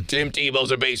 Oh, Tim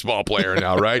Tebow's a baseball player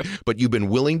now, right? But you've been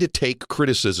willing to take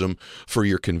criticism for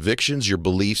your convictions, your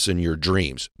beliefs, and your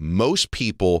dreams. Most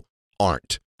people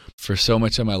aren't. For so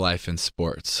much of my life in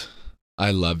sports,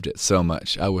 I loved it so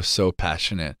much. I was so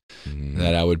passionate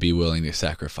that I would be willing to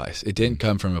sacrifice. It didn't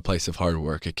come from a place of hard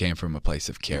work. It came from a place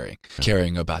of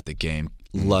caring about the game,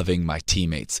 loving my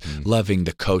teammates, loving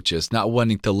the coaches, not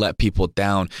wanting to let people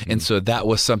down. And so that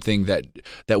was something that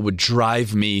would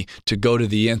drive me to go to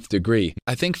the nth degree.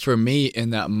 I think for me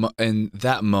in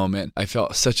that moment, I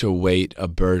felt such a weight, a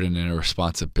burden, and a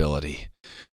responsibility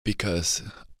because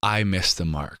I missed the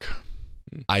mark.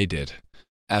 I did.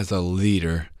 As a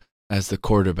leader, as the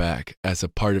quarterback, as a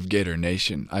part of Gator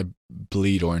Nation, I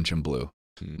bleed orange and blue.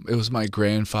 It was my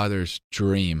grandfather's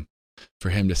dream for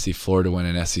him to see Florida win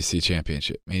an SEC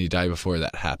championship. And he died before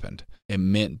that happened. It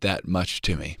meant that much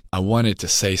to me. I wanted to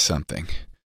say something.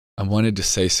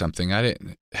 I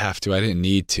didn't have to. I didn't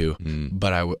need to.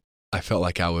 But I felt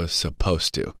like I was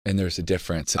supposed to. And there's a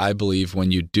difference. I believe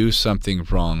when you do something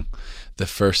wrong, the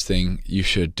first thing you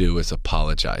should do is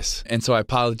apologize. And so I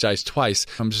apologized twice.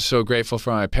 I'm just so grateful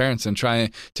for my parents, and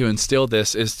trying to instill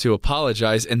this is to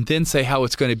apologize and then say how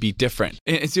it's going to be different.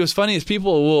 And see, what's funny is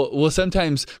people will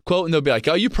sometimes quote and they'll be like,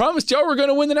 oh, you promised y'all were going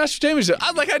to win the national championship.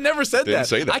 I was like, I never said Didn't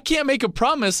say that. I can't make a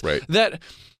promise that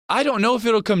I don't know if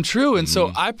it'll come true. And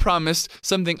so I promised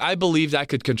something I believed I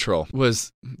could control,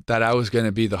 was that I was going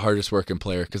to be the hardest working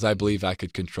player, because I believe I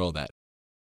could control that.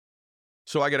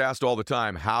 So I get asked all the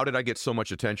time, how did I get so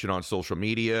much attention on social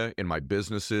media, in my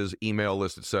businesses, email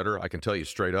list, etc.? I can tell you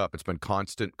straight up, it's been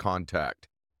Constant Contact.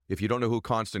 If you don't know who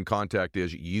Constant Contact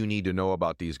is, you need to know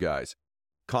about these guys.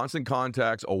 Constant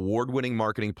Contact's award-winning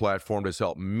marketing platform has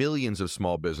helped millions of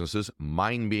small businesses,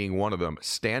 mine being one of them,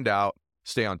 stand out,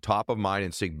 stay on top of mind,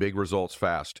 and see big results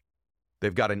fast.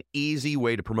 They've got an easy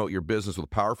way to promote your business with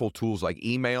powerful tools like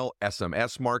email,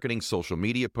 SMS marketing, social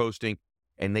media posting,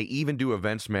 and they even do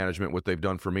events management, what they've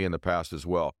done for me in the past as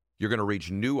well. You're going to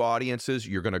reach new audiences,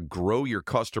 you're going to grow your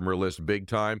customer list big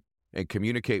time, and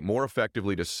communicate more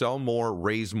effectively to sell more,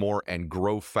 raise more, and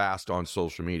grow fast on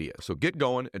social media. So get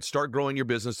going and start growing your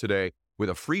business today with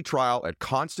a free trial at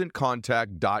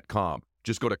ConstantContact.com.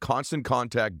 Just go to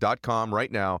ConstantContact.com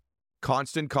right now.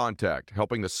 Constant Contact,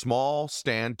 helping the small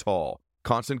stand tall.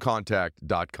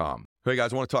 ConstantContact.com. Hey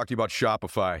guys, I want to talk to you about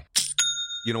Shopify.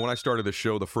 You know, when I started the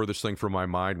show, the furthest thing from my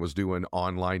mind was doing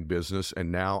online business,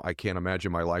 and now I can't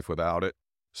imagine my life without it.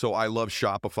 So I love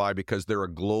Shopify because they're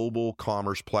a global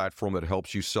commerce platform that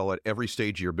helps you sell at every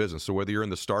stage of your business. So whether you're in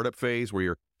the startup phase where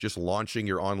you're just launching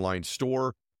your online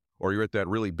store, or you're at that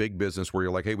really big business where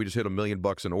you're like, hey, we just hit $1 million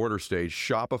in order stage,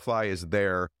 Shopify is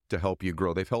there to help you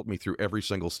grow. They've helped me through every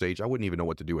single stage. I wouldn't even know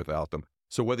what to do without them.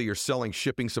 So whether you're selling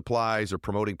shipping supplies or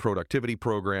promoting productivity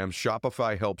programs,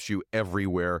 Shopify helps you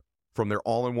everywhere, from their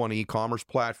all-in-one e-commerce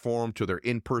platform to their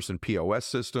in-person POS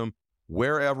system.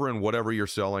 Wherever and whatever you're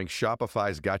selling,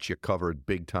 Shopify's got you covered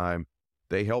big time.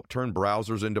 They help turn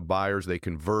browsers into buyers. They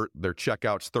convert their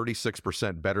checkouts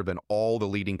 36% better than all the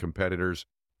leading competitors.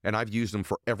 And I've used them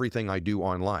for everything I do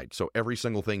online. So every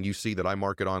single thing you see that I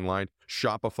market online,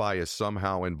 Shopify is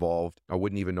somehow involved. I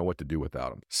wouldn't even know what to do without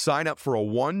them. Sign up for a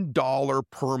 $1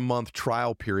 per month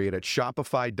trial period at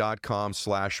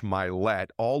shopify.com/Mylett,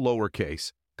 all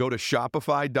lowercase. Go to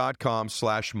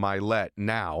shopify.com/Mylett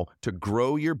now to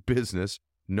grow your business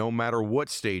no matter what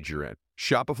stage you're in.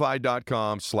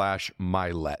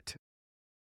 Shopify.com/Mylett.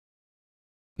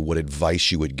 What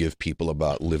advice you would give people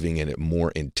about living in a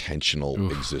more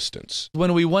intentional existence?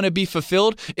 When we want to be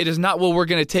fulfilled, it is not what we're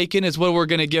going to take in, it's what we're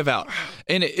going to give out.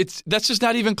 And that's just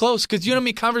not even close, because you know how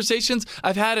many conversations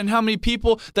I've had and how many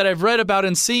people that I've read about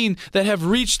and seen that have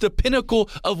reached the pinnacle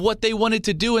of what they wanted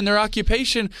to do in their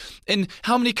occupation, and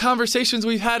how many conversations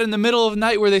we've had in the middle of the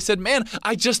night where they said, man,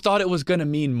 I just thought it was going to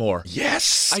mean more.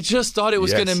 Yes. I just thought it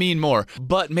was going to mean more.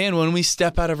 But man, when we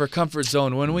step out of our comfort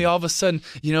zone, when we all of a sudden,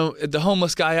 you know, the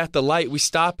homeless guy at the light, we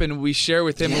stop and we share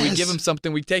with him and we give him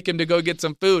something, we take him to go get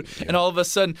some food, and all of a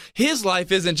sudden his life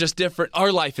isn't just different,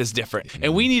 our life is different.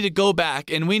 And we need to go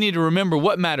back and we need to remember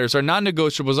what matters, our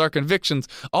non-negotiables, our convictions,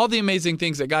 all the amazing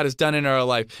things that God has done in our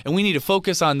life, and we need to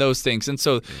focus on those things. And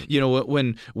so, you know,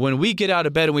 when we get out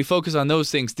of bed and we focus on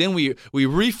those things, then we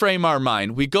reframe our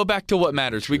mind, we go back to what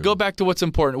matters, we go back to what's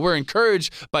important, we're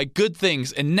encouraged by good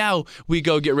things, and now we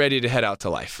go get ready to head out to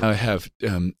life. I have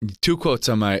 2 quotes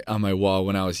on my wall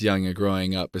when I was young and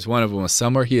growing up. Is one of them was,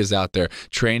 somewhere he is out there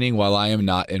training while I am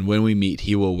not, and when we meet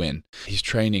he will win. He's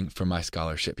training for my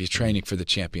scholarship, he's training for the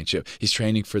championship, he's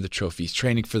training for the trophy, he's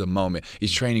training for the moment,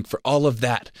 he's training for all of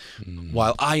that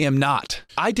while I am not.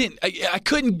 I can't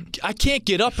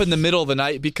get up in the middle of the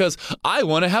night because I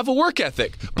want to have a work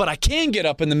ethic, but I can get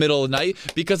up in the middle of the night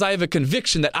because I have a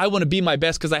conviction that I want to be my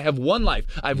best, because I have one life,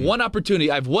 I have one opportunity,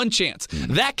 I have one chance.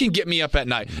 That can get me up at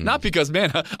night. Not because,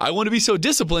 man, I want to be so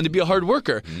disciplined to be a hard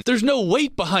worker. There's no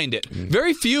weight behind it.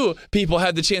 Very few people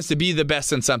have the chance to be the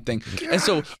best in something. And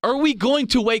so are we going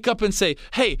to wake up and say,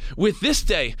 hey, with this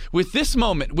day, with this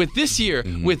moment, with this year,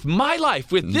 with my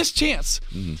life, with this chance,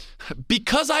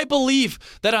 because I believe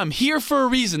that I'm here for a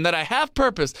reason, that I have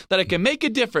purpose, that I can make a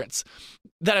difference,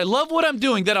 that I love what I'm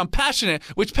doing, that I'm passionate,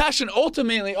 which passion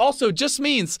ultimately also just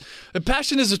means,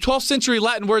 passion is a 12th century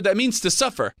Latin word that means to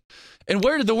suffer. And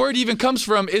where the word even comes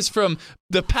from is from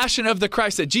the passion of the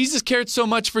Christ, that Jesus cared so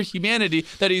much for humanity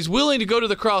that he's willing to go to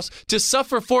the cross to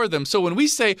suffer for them. So when we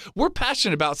say we're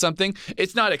passionate about something,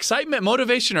 it's not excitement,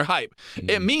 motivation, or hype.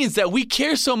 It means that we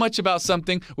care so much about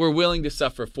something, we're willing to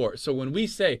suffer for it. So when we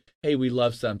say, hey, we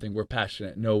love something, we're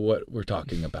passionate, know what we're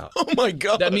talking about. Oh my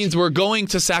God. That means we're going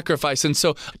to sacrifice. And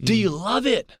so do you love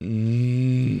it?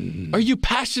 Are you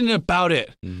passionate about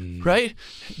it? Right?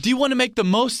 Do you want to make the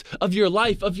most of your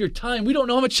life, of your time? We don't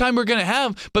know how much time we're going to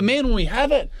have, but man, when we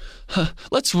have it,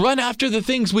 let's run after the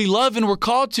things we love and we're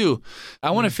called to.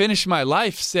 I want to finish my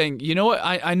life saying, you know what?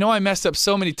 I know I messed up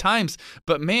so many times,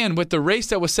 but man, with the race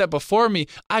that was set before me,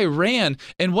 I ran.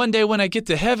 And one day when I get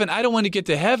to heaven, I don't want to get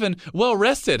to heaven well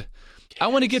rested. I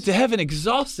want to get to heaven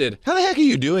exhausted. How the heck are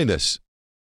you doing this?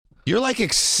 You're like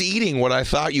exceeding what I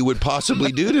thought you would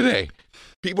possibly do today.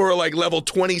 People are like level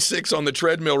 26 on the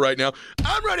treadmill right now.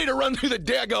 I'm ready to run through the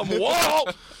daggum wall,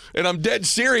 and I'm dead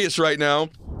serious right now.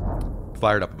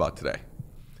 Fired up about today.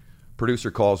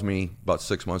 Producer calls me about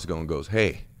 6 months ago and goes,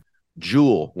 hey,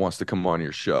 Jewel wants to come on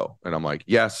your show. And I'm like,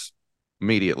 yes,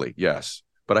 immediately, yes.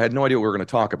 But I had no idea what we were going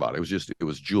to talk about. It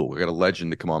was Jewel. We got a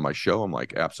legend to come on my show. I'm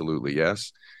like, absolutely,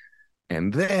 yes.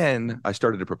 And then I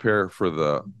started to prepare for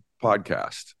the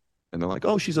podcast. And they're like,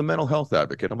 oh, she's a mental health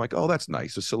advocate. I'm like, oh, that's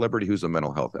nice. A celebrity who's a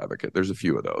mental health advocate. There's a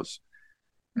few of those.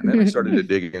 And then I started to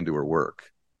dig into her work.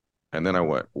 And then I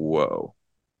went, whoa.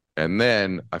 And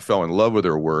then I fell in love with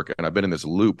her work. And I've been in this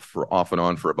loop for off and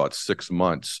on for about 6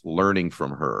 months learning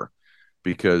from her,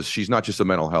 because she's not just a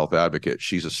mental health advocate.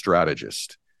 She's a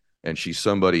strategist. And she's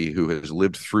somebody who has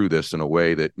lived through this in a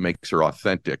way that makes her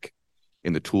authentic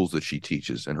in the tools that she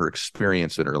teaches and her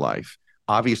experience in her life.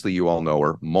 Obviously, you all know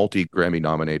her, multi-Grammy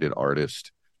nominated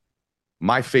artist,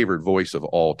 my favorite voice of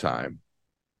all time,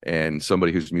 and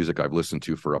somebody whose music I've listened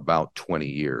to for about 20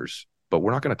 years. But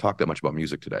we're not going to talk that much about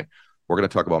music today. We're going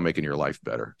to talk about making your life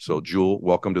better. So, Jewel,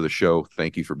 welcome to the show.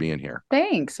 Thank you for being here.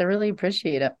 Thanks. I really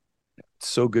appreciate it. It's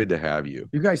so good to have you.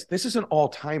 You guys, this is an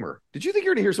all-timer. Did you think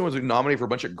you're going to hear someone who's nominated for a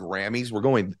bunch of Grammys? We're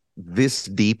going this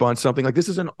deep on something like this.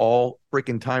 Is an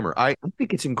all-freaking-timer. I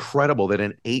think it's incredible that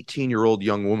an 18-year-old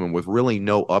young woman with really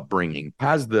no upbringing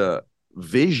has the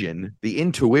vision, the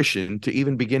intuition to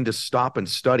even begin to stop and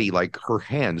study like her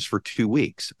hands for 2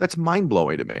 weeks. That's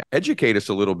mind-blowing to me. Educate us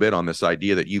a little bit on this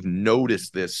idea that you've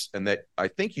noticed this and that I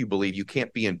think you believe you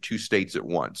can't be in 2 states at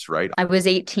once, right? I was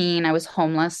 18. I was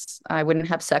homeless. I wouldn't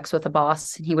have sex with a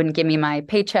boss. He wouldn't give me my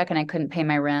paycheck and I couldn't pay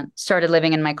my rent. Started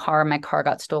living in my car. My car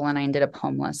got stolen. I ended up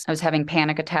homeless. I was having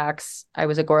panic attacks. I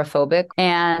was agoraphobic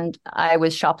and I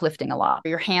was shoplifting a lot.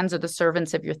 Your hands are the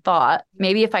servants of your thought.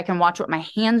 Maybe if I can watch what my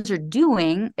hands are doing,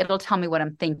 it'll tell me what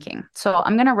I'm thinking. So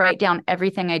I'm going to write down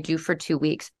everything I do for 2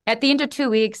 weeks. At the end of 2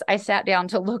 weeks, I sat down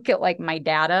to look at like my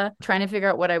data, trying to figure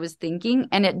out what I was thinking.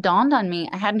 And it dawned on me,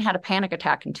 I hadn't had a panic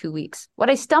attack in 2 weeks.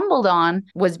 What I stumbled on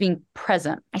was being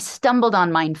present. I stumbled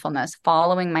on mindfulness.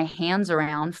 Following my hands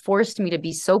around forced me to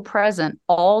be so present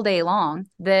all day long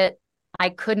that I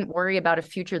couldn't worry about a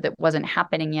future that wasn't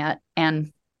happening yet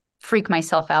and freak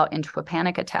myself out into a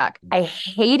panic attack. I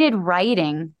hated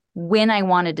writing when I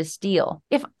wanted to steal.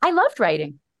 If I loved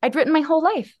writing, I'd written my whole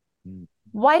life.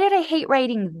 Why did I hate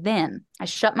writing then? I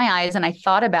shut my eyes and I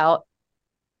thought about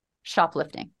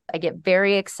shoplifting. I get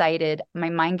very excited. My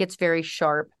mind gets very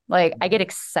sharp. Like I get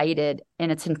excited and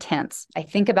it's intense. I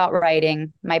think about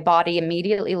writing. My body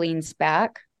immediately leans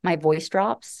back. My voice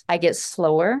drops. I get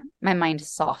slower. My mind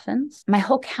softens. My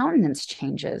whole countenance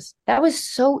changes. That was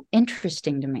so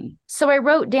interesting to me. So I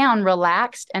wrote down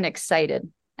relaxed and excited.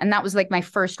 And that was like my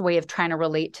first way of trying to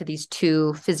relate to these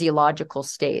 2 physiological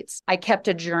states. I kept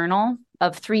a journal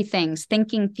of 3 things: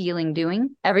 thinking, feeling,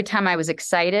 doing. Every time I was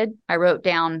excited, I wrote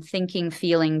down thinking,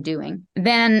 feeling, doing.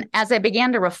 Then as I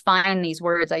began to refine these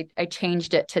words, I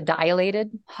changed it to dilated,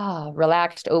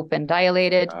 relaxed, open,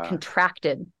 dilated,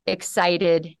 contracted,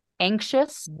 excited,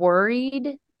 anxious,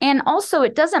 worried. And also,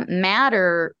 it doesn't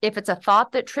matter if it's a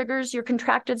thought that triggers your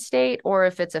contracted state or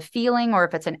if it's a feeling or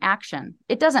if it's an action.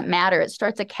 It doesn't matter. It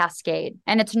starts a cascade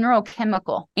and it's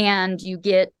neurochemical and you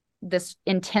get this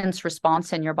intense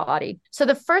response in your body. So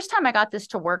the first time I got this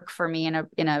to work for me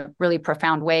in a really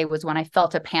profound way was when I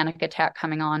felt a panic attack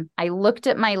coming on. I looked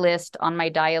at my list on my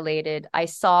dilated. I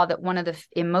saw that one of the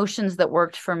emotions that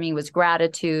worked for me was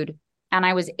gratitude. And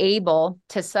I was able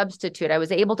to substitute. I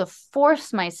was able to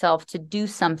force myself to do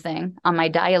something on my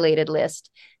dilated list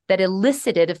that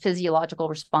elicited a physiological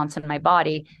response in my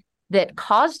body that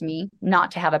caused me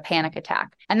not to have a panic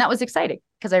attack. And that was exciting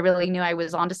because I really knew I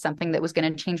was onto something that was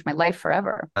going to change my life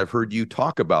forever. I've heard you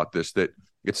talk about this, that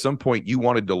at some point you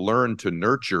wanted to learn to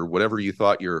nurture whatever you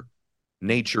thought your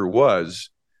nature was,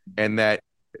 and that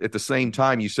at the same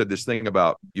time, you said this thing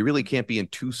about you really can't be in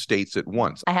two states at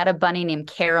once. I had a bunny named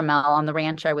Caramel on the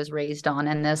ranch I was raised on,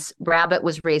 and this rabbit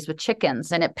was raised with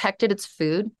chickens, and it pecked at its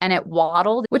food and it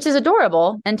waddled, which is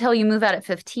adorable until you move out at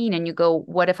 15 and you go,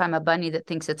 what if I'm a bunny that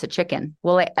thinks it's a chicken?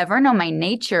 Will I ever know my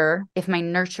nature if my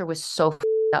nurture was so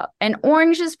up? An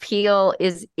orange's peel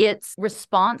is its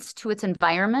response to its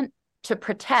environment to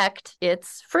protect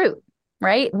its fruit,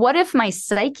 right? What if my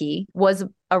psyche was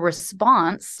a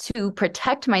response to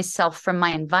protect myself from my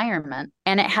environment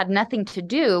and it had nothing to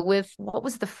do with what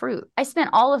was the fruit? I spent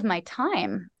all of my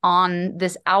time on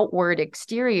this outward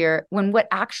exterior when what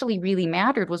actually really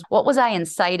mattered was what was I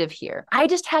inside of here? I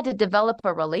just had to develop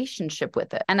a relationship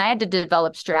with it. And I had to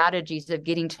develop strategies of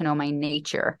getting to know my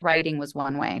nature. Writing was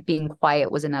one way, being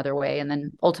quiet was another way, and then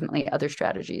ultimately other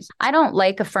strategies. I don't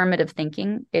like affirmative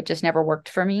thinking. It just never worked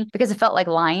for me because it felt like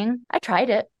lying. I tried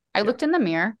it. I looked in the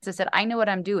mirror. I said, I know what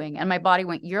I'm doing. And my body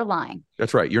went, you're lying.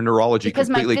 That's right. Your neurology because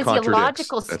completely my contradicts.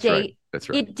 physiological state, That's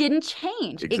right. It didn't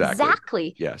change.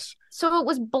 Exactly. Yes. So it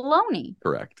was baloney.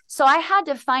 Correct. So I had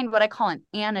to find what I call an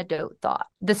antidote thought.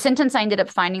 The sentence I ended up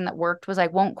finding that worked was, I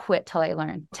won't quit till I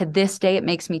learn. To this day, it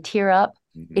makes me tear up.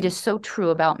 Mm-hmm. It is so true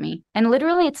about me. And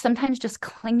literally, it's sometimes just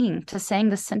clinging to saying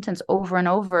the sentence over and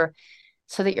over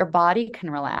so that your body can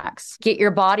relax, get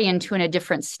your body into a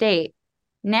different state.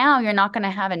 Now you're not going to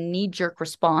have a knee-jerk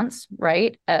response,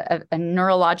 right? A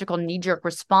neurological knee-jerk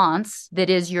response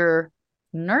that is your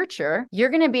nurture. You're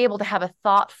going to be able to have a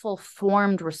thoughtful,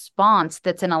 formed response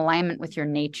that's in alignment with your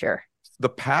nature. The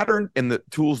pattern and the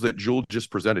tools that Jewel just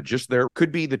presented just there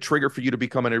could be the trigger for you to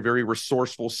become in a very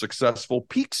resourceful, successful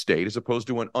peak state as opposed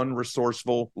to an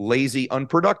unresourceful, lazy,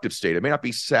 unproductive state. It may not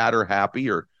be sad or happy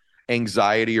or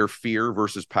anxiety or fear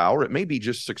versus power. It may be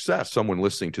just success. Someone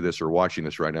listening to this or watching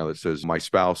this right now that says, my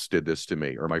spouse did this to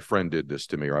me, or my friend did this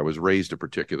to me, or I was raised a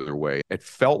particular way. It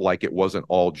felt like it wasn't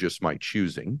all just my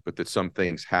choosing, but that some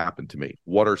things happened to me.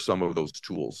 What are some of those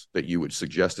tools that you would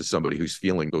suggest to somebody who's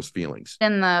feeling those feelings?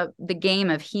 In the game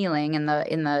of healing, in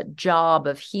the job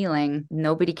of healing,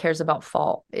 nobody cares about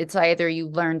fault. It's either you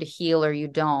learn to heal or you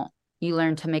don't. You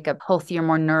learn to make a healthier,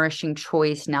 more nourishing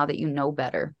choice now that you know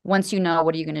better. Once you know,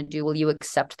 what are you going to do? Will you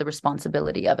accept the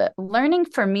responsibility of it? Learning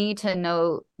for me to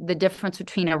know the difference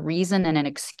between a reason and an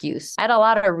excuse. I had a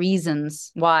lot of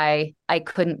reasons why I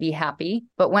couldn't be happy.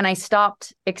 But when I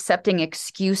stopped accepting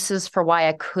excuses for why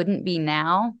I couldn't be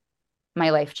now, my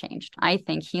life changed. I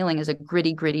think healing is a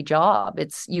gritty job.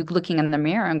 It's you looking in the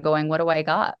mirror and going, what do I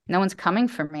got? No one's coming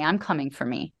for me. I'm coming for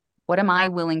me. What am I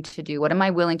willing to do? What am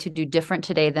I willing to do different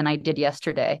today than I did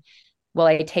yesterday? Will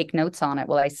I take notes on it?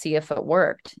 Will I see if it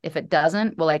worked? If it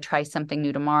doesn't, will I try something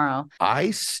new tomorrow?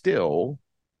 I still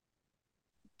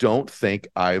don't think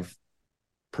I've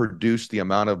produced the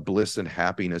amount of bliss and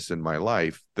happiness in my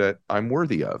life that I'm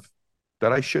worthy of,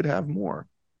 that I should have more.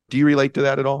 Do you relate to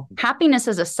that at all? Happiness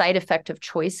is a side effect of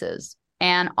choices.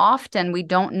 And often we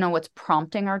don't know what's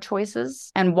prompting our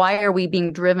choices. And why are we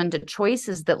being driven to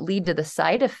choices that lead to the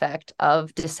side effect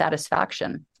of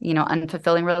dissatisfaction?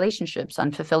 Unfulfilling relationships,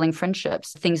 unfulfilling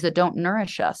friendships, things that don't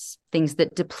nourish us, things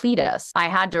that deplete us. I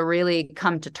had to really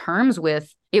come to terms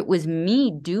with, it was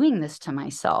me doing this to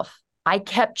myself. I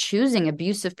kept choosing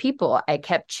abusive people. I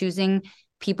kept choosing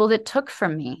people that took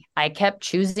from me. I kept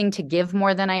choosing to give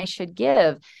more than I should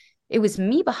give. It was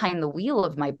me behind the wheel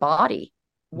of my body.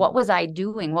 What was I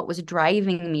doing? What was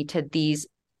driving me to these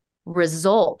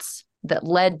results that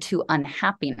led to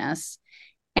unhappiness?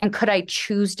 And could I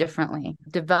choose differently?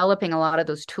 Developing a lot of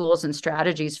those tools and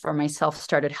strategies for myself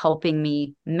started helping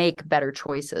me make better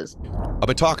choices. I've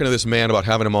been talking to this man about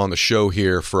having him on the show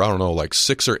here for,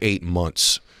 6 or 8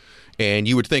 months. And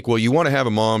you would think, well, you want to have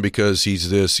him on because he's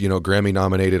this,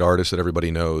 Grammy-nominated artist that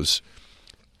everybody knows.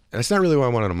 And that's not really why I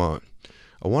wanted him on.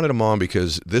 I wanted him on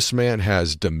because this man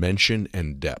has dimension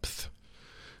and depth.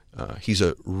 He's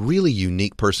a really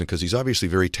unique person because he's obviously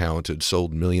very talented,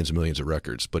 sold millions and millions of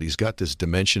records, but he's got this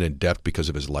dimension and depth because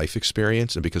of his life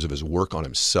experience and because of his work on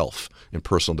himself in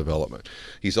personal development.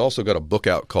 He's also got a book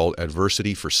out called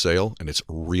Adversity for Sale, and it's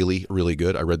really, really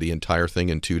good. I read the entire thing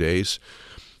in 2 days.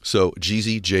 So,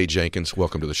 Jeezy J. Jenkins,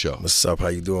 welcome to the show. What's up? How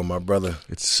you doing, my brother?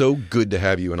 It's so good to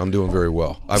have you, and I'm doing very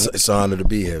well. It's an honor to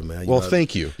be here, man. Well,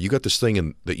 thank you. You got this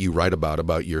thing that you write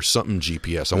about your something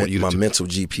GPS. I want you to my mental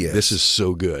GPS. This is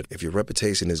so good. If your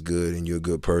reputation is good and you're a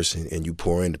good person and you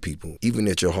pour into people, even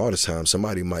at your hardest time,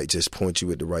 somebody might just point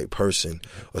you at the right person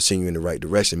or send you in the right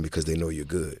direction because they know you're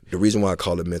good. The reason why I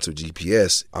call it mental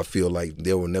GPS, I feel like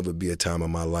there will never be a time in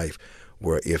my life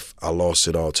where if I lost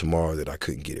it all tomorrow that I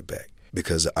couldn't get it back.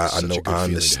 Because I know I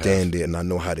understand it and I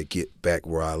know how to get back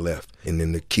where I left, and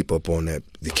then to keep on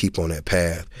that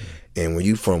path. And when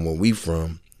you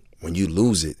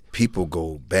lose it, people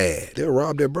go bad. They'll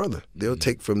rob their brother. They'll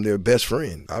take from their best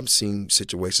friend. I've seen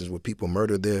situations where people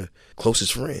murder their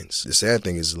closest friends. The sad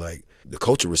thing is, like, the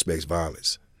culture respects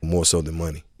violence more so than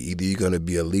money. Either you're going to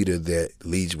be a leader that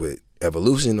leads with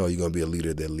evolution or you're going to be a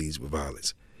leader that leads with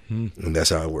violence. And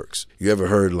that's how it works. You ever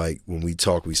heard, like, when we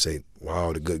talk, we say,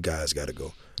 wow, the good guys got to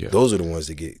go. Yeah. Those are the ones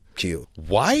that get killed.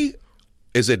 Why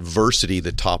is adversity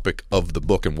the topic of the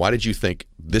book, and why did you think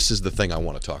this is the thing I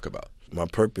want to talk about? My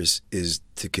purpose is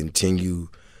to continue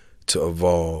to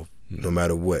evolve no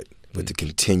matter what, but to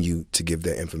continue to give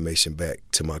that information back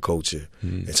to my culture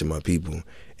and to my people,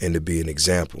 and to be an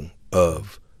example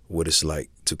of what it's like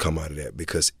to come out of that.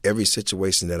 Because every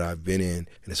situation that I've been in,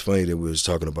 and it's funny that we was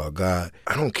talking about God,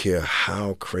 I don't care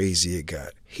how crazy it got.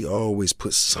 He always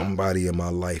put somebody in my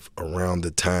life around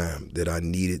the time that I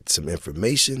needed some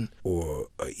information or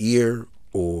an ear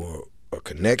or a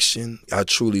connection. I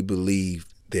truly believe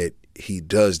that he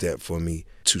does that for me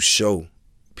to show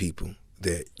people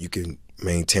that you can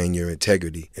maintain your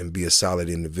integrity and be a solid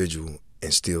individual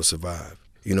and still survive,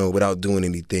 without doing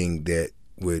anything that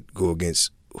would go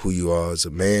against who you are as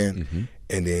a man,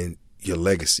 and then your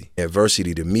legacy.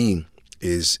 Adversity to me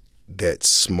is that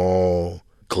small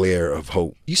glare of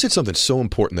hope. You said something so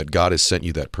important, that God has sent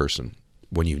you that person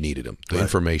when you needed him. The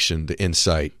information, the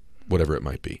insight, whatever it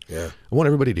might be. Yeah. I want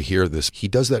everybody to hear this. He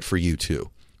does that for you too.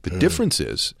 The difference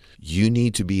is you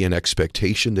need to be in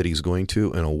expectation that he's going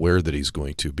to and aware that he's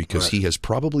going to, because he has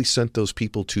probably sent those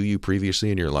people to you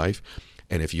previously in your life.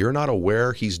 And if you're not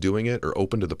aware he's doing it or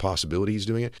open to the possibility he's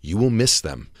doing it, you will miss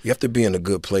them. You have to be in a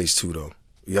good place too, though.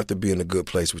 You have to be in a good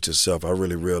place with yourself. I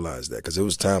really realized that, because there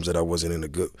was times that I wasn't in a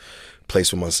good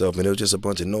place with myself, and it was just a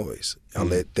bunch of noise. I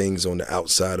let things on the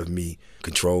outside of me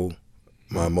control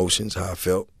my emotions, how I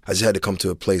felt. I just had to come to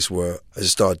a place where I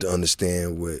just started to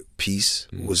understand what peace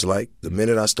was like. The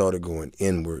minute I started going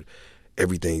inward,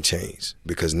 everything changed,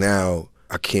 because now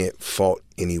I can't fault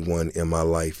anyone in my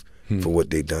life for what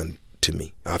they done to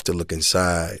me. I have to look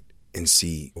inside and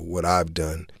see what I've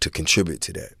done to contribute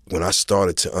to that. When I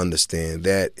started to understand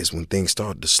that is when things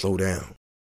started to slow down.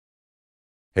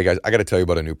 Hey guys, I got to tell you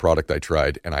about a new product I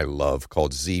tried and I love,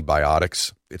 called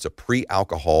ZBiotics. It's a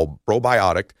pre-alcohol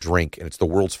probiotic drink, and it's the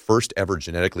world's first ever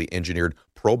genetically engineered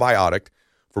probiotic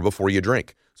for before you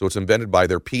drink. So it's invented by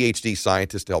their PhD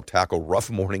scientists to help tackle rough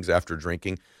mornings after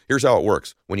drinking. Here's how it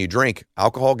works. When you drink,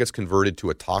 alcohol gets converted to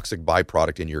a toxic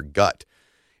byproduct in your gut.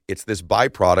 It's this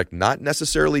byproduct, not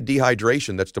necessarily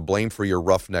dehydration, that's to blame for your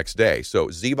rough next day. So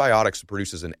ZBiotics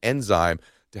produces an enzyme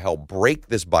to help break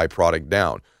this byproduct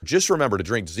down. Just remember to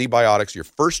drink ZBiotics your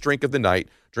first drink of the night.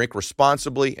 Drink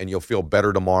responsibly and you'll feel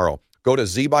better tomorrow. Go to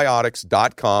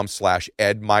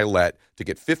zbiotics.com/EdMylet to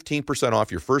get 15% off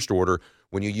your first order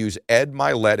when you use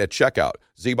EdMylet at checkout.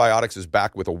 ZBiotics is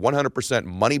backed with a 100%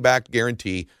 money-back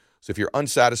guarantee. So if you're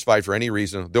unsatisfied for any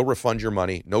reason, they'll refund your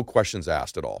money, no questions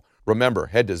asked at all. Remember,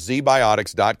 head to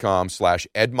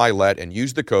zbiotics.com/EdMylet and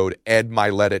use the code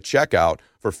EdMylet at checkout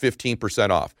for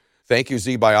 15% off. Thank you,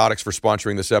 ZBiotics, for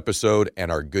sponsoring this episode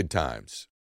and our good times.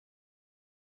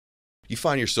 You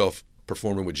find yourself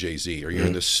performing with Jay-Z, or you're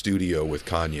in the studio with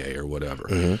Kanye or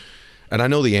whatever. And I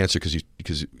know the answer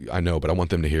because I know, but I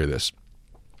want them to hear this.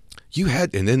 You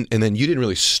had, and then you didn't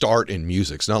really start in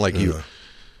music. It's not like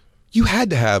you had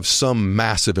to have some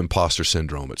massive imposter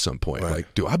syndrome at some point.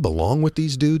 Like, do I belong with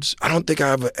these dudes? I don't think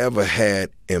I've ever had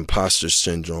imposter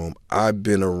syndrome. I've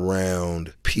been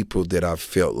around people that I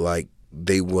felt like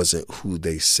they wasn't who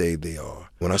they say they are.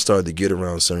 When I started to get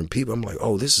around certain people, I'm like,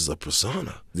 oh, this is a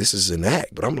persona. This is an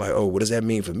act. But I'm like, oh, what does that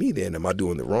mean for me then? Am I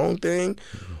doing the wrong thing?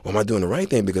 Or am I doing the right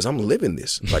thing? Because I'm living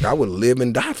this. Like, I would live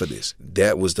and die for this.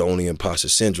 That was the only imposter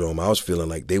syndrome. I was feeling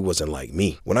like they wasn't like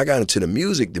me. When I got into the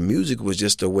music was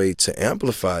just a way to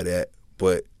amplify that,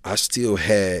 but I still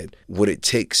had what it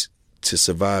takes to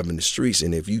survive in the streets.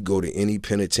 And if you go to any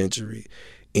penitentiary,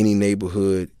 any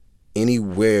neighborhood,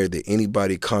 anywhere that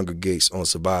anybody congregates on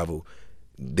survival,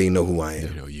 they know who I am.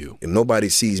 They know you. And nobody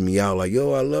sees me out like,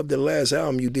 yo, I love the last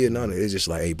album you did. None of it. It's just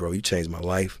like, hey, bro, you changed my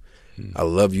life. I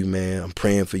love you, man. I'm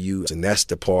praying for you. And that's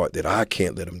the part that I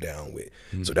can't let them down with.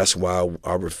 So that's why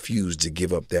I refuse to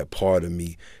give up that part of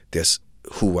me that's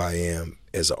who I am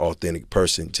as an authentic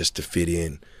person just to fit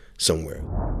in somewhere.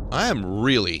 I am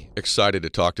really excited to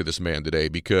talk to this man today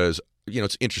because,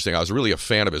 it's interesting. I was really a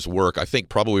fan of his work. I think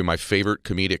probably my favorite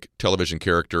comedic television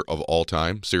character of all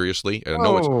time, seriously. And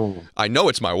I know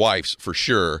it's my wife's for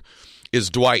sure, is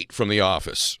Dwight from The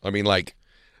Office. I mean, like,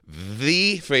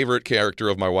 the favorite character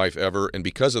of my wife ever. And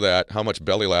because of that, how much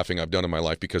belly laughing I've done in my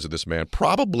life because of this man,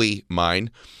 probably mine.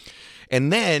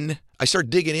 And then I start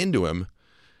digging into him,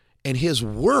 and his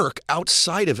work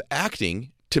outside of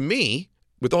acting, to me,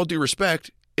 with all due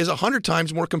respect, is 100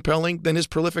 times more compelling than his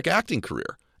prolific acting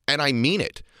career. And I mean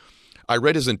it. I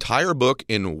read his entire book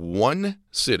in one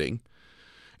sitting,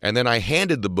 and then I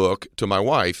handed the book to my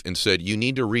wife and said, you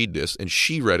need to read this, and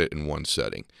she read it in one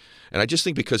setting. And I just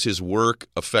think because his work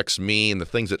affects me and the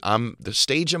things that the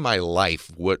stage of my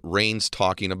life, what Rain's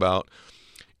talking about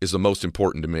is the most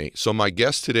important to me. So my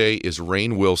guest today is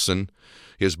Rainn Wilson.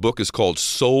 His book is called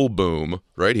Soul Boom,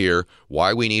 right here,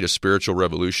 Why We Need a Spiritual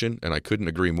Revolution, and I couldn't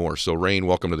agree more. So Rainn,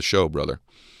 welcome to the show, brother.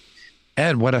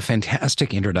 Ed, what a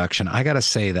fantastic introduction. I got to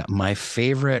say that my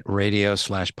favorite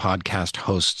radio/podcast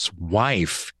host's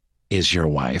wife is your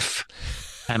wife.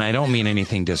 And I don't mean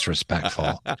anything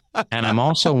disrespectful. And I'm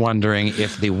also wondering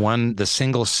if the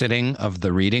single sitting of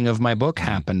the reading of my book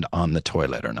happened on the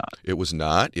toilet or not. It was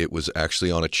not. It was actually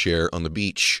on a chair on the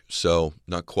beach. So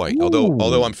not quite. Ooh.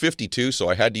 Although I'm 52, so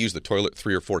I had to use the toilet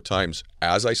 3 or 4 times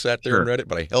as I sat there and read it,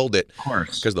 but I held it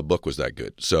because the book was that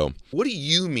good. So what do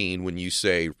you mean when you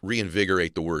say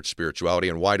reinvigorate the word spirituality,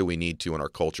 and why do we need to in our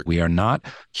culture? We are not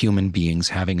human beings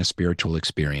having a spiritual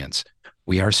experience.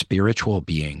 We are spiritual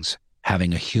beings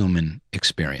having a human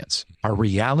experience. Our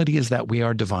reality is that we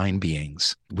are divine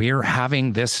beings. We are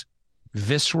having this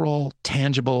visceral,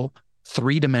 tangible,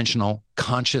 3-dimensional,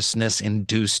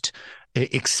 consciousness-induced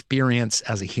experience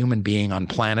as a human being on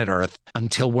planet Earth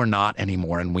until we're not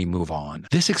anymore and we move on.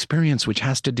 This experience, which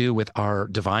has to do with our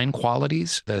divine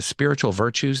qualities, the spiritual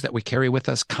virtues that we carry with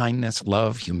us, kindness,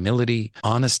 love, humility,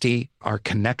 honesty, our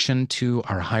connection to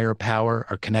our higher power,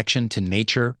 our connection to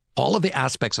nature, all of the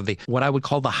aspects of what I would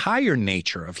call the higher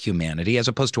nature of humanity, as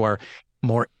opposed to our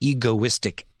more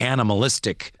egoistic,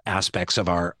 animalistic aspects of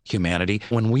our humanity.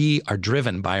 When we are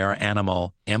driven by our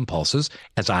animal impulses,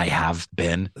 as I have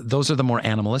been, those are the more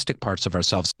animalistic parts of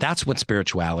ourselves. That's what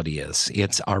spirituality is.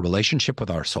 It's our relationship with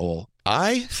our soul.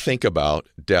 I think about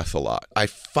death a lot. I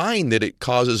find that it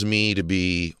causes me to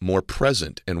be more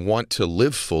present and want to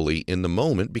live fully in the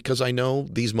moment because I know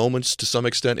these moments, to some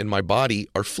extent in my body,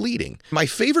 are fleeting. My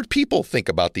favorite people think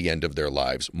about the end of their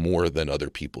lives more than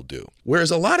other people do. Whereas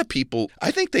a lot of people,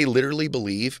 I think they literally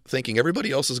believe, thinking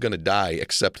everybody else is going to die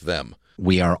except them.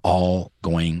 We are all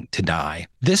going to die.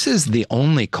 This is the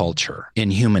only culture in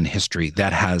human history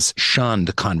that has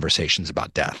shunned conversations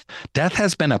about death. Death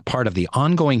has been a part of the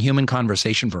ongoing human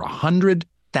conversation for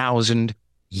 100,000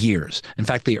 years. In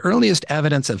fact, the earliest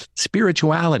evidence of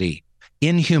spirituality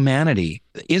in humanity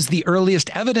is the earliest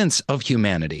evidence of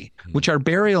humanity, which are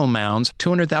burial mounds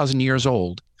 200,000 years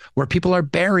old, where people are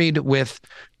buried with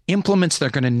implements they're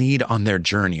going to need on their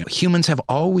journey. Humans have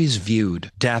always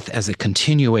viewed death as a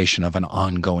continuation of an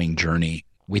ongoing journey.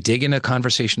 We dig into a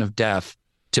conversation of death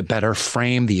to better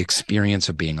frame the experience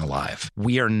of being alive.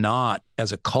 We are not,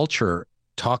 as a culture,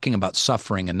 talking about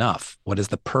suffering enough. What is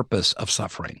the purpose of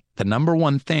suffering? The number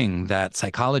one thing that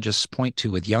psychologists point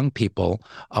to with young people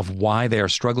of why they are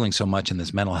struggling so much in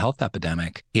this mental health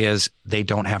epidemic is they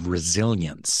don't have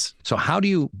resilience. So how do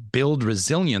you build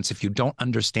resilience if you don't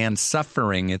understand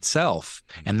suffering itself?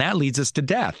 And that leads us to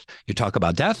death. You talk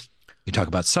about death, you talk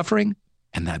about suffering,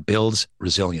 and that builds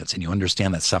resilience. And you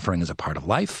understand that suffering is a part of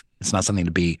life. It's not something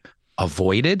to be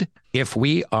avoided. If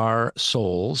we are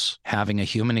souls having a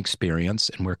human experience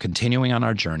and we're continuing on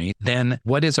our journey, then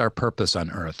what is our purpose on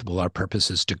earth? Well, our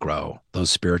purpose is to grow those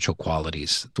spiritual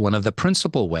qualities. One of the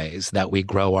principal ways that we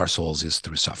grow our souls is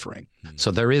through suffering.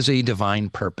 So there is a divine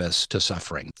purpose to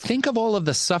suffering. Think of all of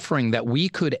the suffering that we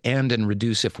could end and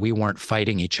reduce if we weren't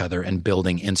fighting each other and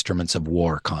building instruments of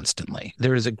war constantly.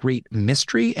 There is a great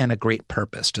mystery and a great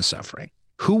purpose to suffering.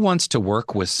 Who wants to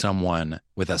work with someone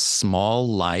with a small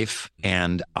life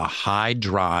and a high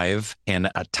drive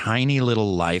and a tiny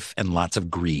little life and lots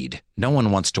of greed? No one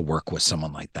wants to work with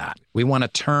someone like that. We want to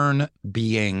turn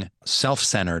being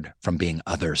self-centered from being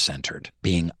other-centered.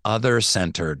 Being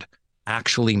other-centered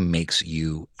actually makes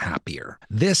you happier.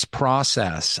 This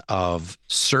process of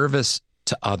service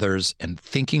to others and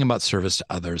thinking about service to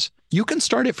others, you can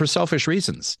start it for selfish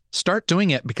reasons. Start doing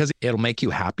it because it'll make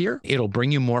you happier. It'll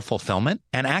bring you more fulfillment.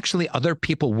 And actually, other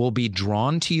people will be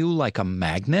drawn to you like a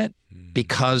magnet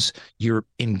because you're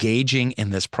engaging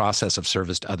in this process of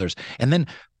service to others. And then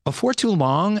before too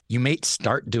long, you may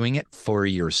start doing it for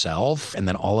yourself, and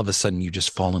then all of a sudden you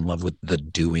just fall in love with the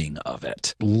doing of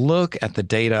it. Look at the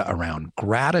data around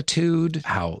gratitude,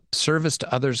 how service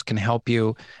to others can help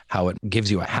you, how it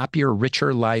gives you a happier,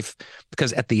 richer life,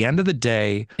 because at the end of the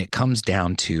day, it comes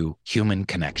down to human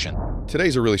connection.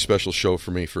 Today's a really special show for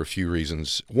me for a few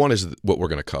reasons. One is what we're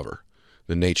going to cover,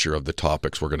 the nature of the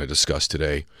topics we're going to discuss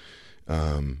today.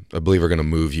 I believe are going to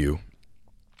move you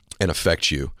and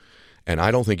affect you. And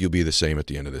I don't think you'll be the same at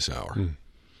the end of this hour.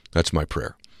 That's my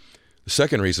prayer. The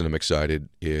second reason I'm excited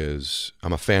is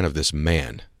I'm a fan of this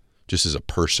man, just as a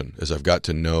person, as I've got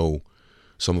to know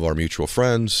some of our mutual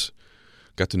friends,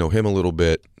 got to know him a little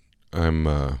bit. I'm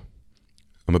a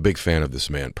big fan of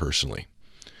this man personally.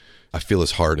 I feel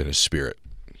his heart and his spirit.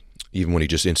 Even when he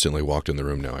just instantly walked in the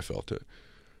room now, I felt it.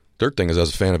 Third thing is I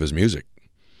was a fan of his music.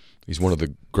 He's one of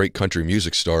the great country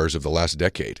music stars of the last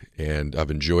decade, and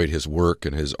I've enjoyed his work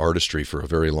and his artistry for a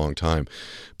very long time.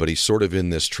 But he's sort of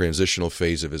in this transitional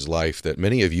phase of his life that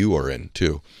many of you are in,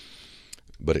 too.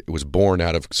 But it was born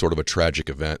out of sort of a tragic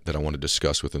event that I want to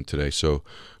discuss with him today. So,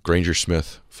 Granger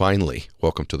Smith, finally,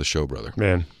 welcome to the show, brother.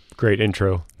 Man, great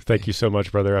intro. Thank you so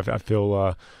much, brother. I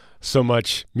feel so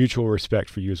much mutual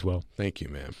respect for you as well. Thank you,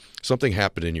 man. Something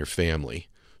happened in your family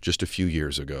just a few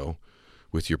years ago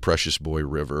with your precious boy,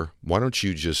 River. Why don't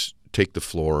you just take the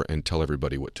floor and tell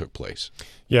everybody what took place?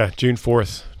 Yeah, June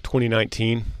 4th,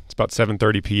 2019. It's about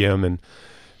 7:30 p.m., and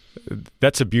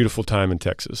that's a beautiful time in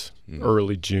Texas,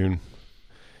 early June.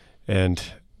 And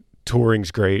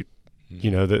touring's great.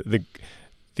 You know,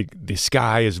 the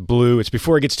sky is blue. It's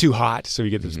before it gets too hot, so you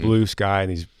get this blue sky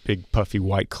and these big puffy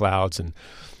white clouds, and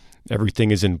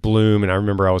everything is in bloom. And I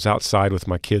remember I was outside with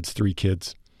my kids, 3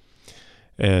 kids,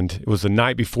 and it was the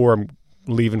night before I'm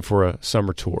leaving for a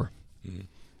summer tour.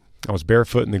 I was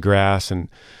barefoot in the grass, and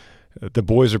the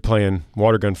boys are playing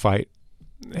water gun fight,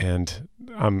 and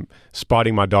I'm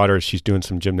spotting my daughter as she's doing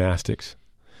some gymnastics.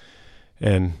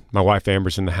 And my wife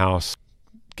Amber's in the house,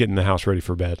 getting the house ready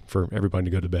for bed, for everybody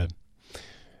to go to bed.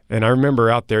 And I remember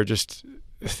out there just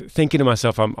thinking to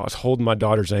myself, I was holding my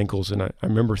daughter's ankles, and I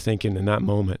remember thinking in that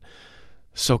moment,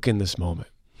 soak in this moment,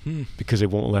 because it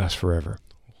won't last forever.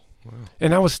 Wow.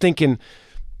 And I was thinking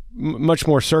much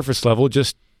more surface level,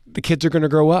 just the kids are going to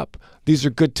grow up. These are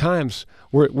good times.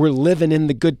 We're living in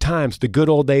the good times. The good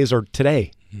old days are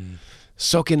today.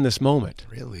 Soak in this moment.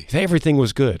 Really? Everything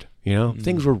was good, you know?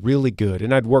 Things were really good.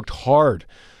 And I'd worked hard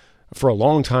for a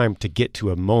long time to get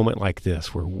to a moment like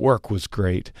this where work was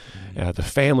great. The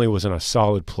family was in a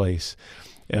solid place.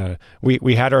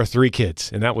 We had our 3 kids,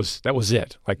 and that was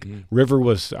it. Like River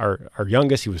was our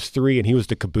youngest. He was 3, and he was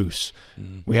the caboose.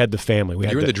 We had the family. We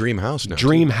had You're in the dream house now.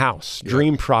 Dream house,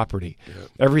 dream property.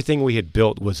 Everything we had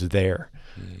built was there.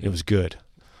 It was good.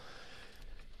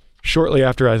 Shortly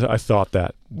after I thought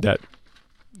that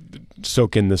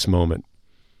soak in this moment,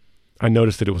 I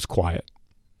noticed that it was quiet,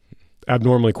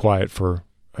 abnormally quiet for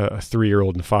a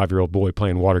 3-year-old and a 5-year-old boy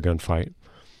playing water gun fight.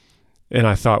 And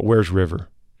I thought, where's River?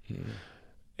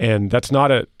 And that's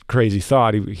not a crazy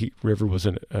thought. River was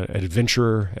an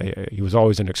adventurer. He was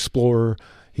always an explorer.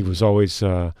 He was always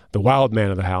the wild man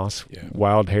of the house,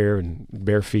 wild hair and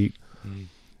bare feet.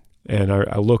 And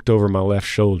I looked over my left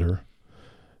shoulder,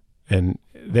 and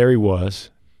there he was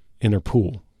in a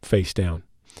pool, face down,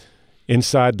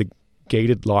 inside the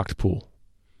gated, locked pool.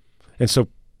 And so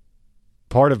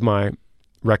part of my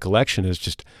recollection is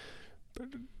just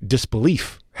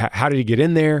disbelief. How did he get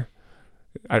in there?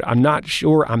 I'm not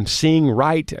sure I'm seeing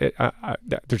right.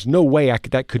 There's no way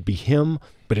that could be him,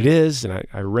 but it is. And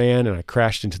I ran and I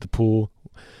crashed into the pool,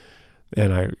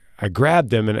 and I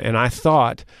grabbed him, and I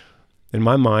thought, in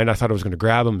my mind, I thought I was going to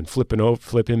grab him and flip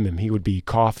him, and he would be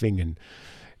coughing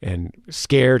and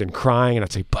scared and crying, and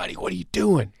I'd say, buddy, what are you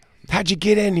doing? How'd you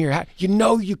get in here?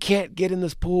 You can't get in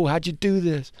this pool. How'd you do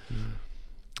this?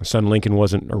 My son Lincoln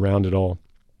wasn't around at all,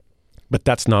 but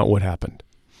that's not what happened.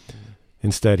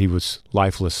 Instead, he was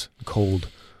lifeless, cold,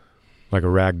 like a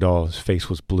rag doll. His face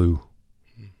was blue.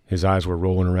 His eyes were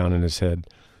rolling around in his head.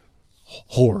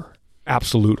 Horror,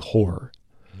 absolute horror.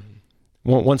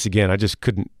 Once again, I just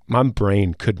couldn't, my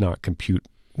brain could not compute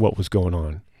what was going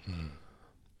on.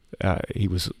 He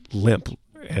was limp,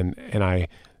 and I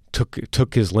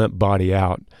took his limp body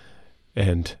out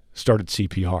and started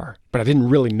CPR. But I didn't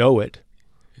really know it,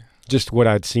 just what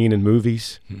I'd seen in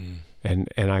movies. And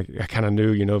I kind of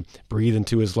knew, breathe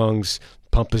into his lungs,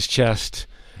 pump his chest,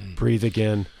 breathe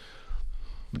again.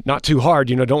 Not too hard,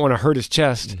 don't want to hurt his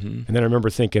chest. And then I remember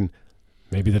thinking,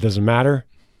 maybe that doesn't matter.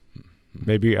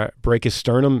 Maybe I break his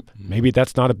sternum. Maybe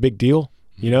that's not a big deal,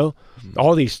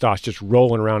 All these thoughts just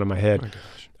rolling around in my head.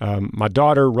 My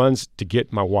daughter runs to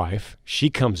get my wife. She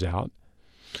comes out,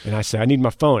 and I say, I need my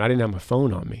phone. I didn't have my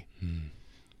phone on me.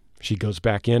 She goes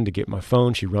back in to get my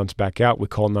phone. She runs back out. We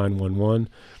call 911.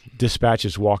 Dispatch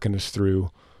is walking us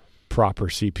through proper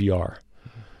CPR.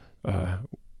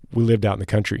 We lived out in the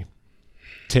country,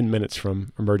 10 minutes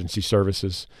from emergency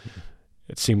services.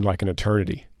 It seemed like an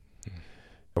eternity.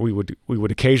 We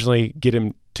would occasionally get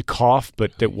him to cough,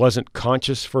 but it wasn't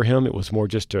conscious for him. It was more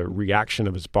just a reaction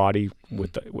of his body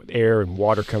with air and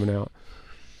water coming out.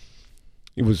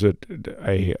 It was to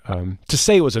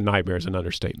say it was a nightmare is an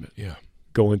understatement. Yeah.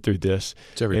 Going through this.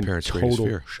 It's every parent's greatest total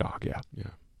fear. Shock.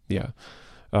 Yeah.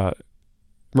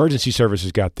 Emergency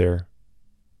services got there,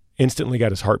 instantly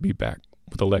got his heartbeat back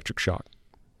with electric shock.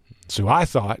 So I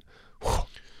thought,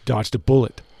 dodged a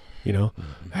bullet.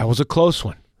 That was a close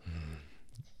one.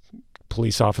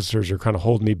 Police officers are kind of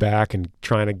holding me back and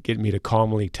trying to get me to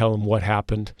calmly tell them what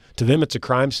happened. To them, it's a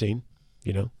crime scene,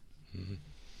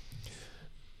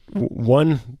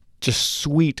 One just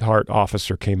sweetheart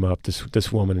officer came up,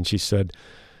 this woman, and she said,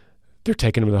 they're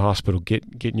taking him to the hospital. Get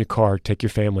in your car, take your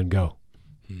family and go.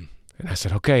 And I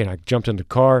said, okay. And I jumped in the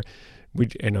car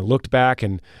and I looked back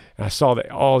and I saw that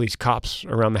all these cops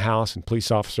around the house and police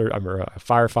officers,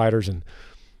 firefighters,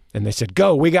 and they said,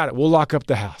 go, we got it. We'll lock up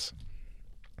the house.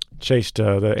 Chased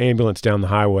the ambulance down the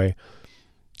highway,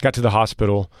 got to the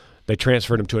hospital. They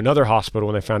transferred him to another hospital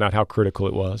when they found out how critical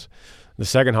it was. The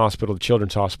second hospital, the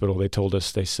Children's Hospital, they told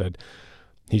us, they said,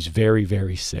 he's very,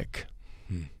 very sick,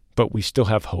 but we still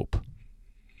have hope.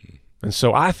 And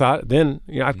so I thought then,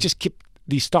 I just kept,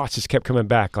 these thoughts just kept coming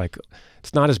back, like,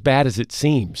 it's not as bad as it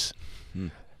seems.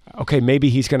 Okay, maybe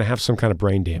he's going to have some kind of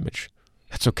brain damage.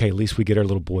 That's okay. At least we get our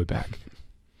little boy back.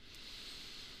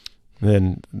 And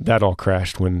then that all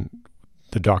crashed when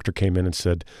the doctor came in and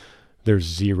said,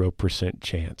 there's 0%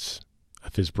 chance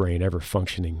of his brain ever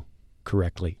functioning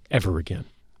correctly ever again.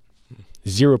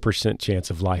 0% chance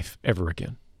of life ever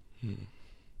again. And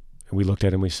we looked at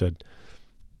him and we said,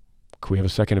 can we have a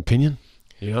second opinion?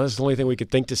 That's the only thing we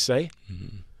could think to say.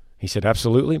 He said,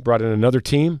 absolutely. Brought in another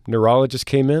team. Neurologist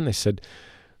came in. They said,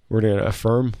 we're going to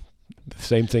affirm the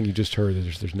same thing you just heard.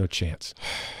 There's no chance.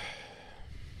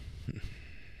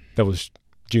 That was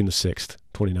June the 6th,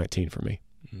 2019 for me.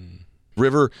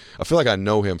 River, I feel like I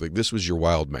know him. Like, this was your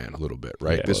wild man a little bit,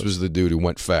 right? Yeah, this was the dude who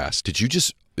went fast. Did you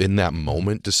just, in that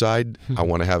moment, decide, I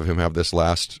want to have him have this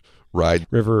last ride?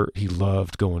 River, he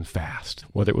loved going fast.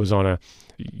 Whether it was on a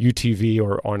UTV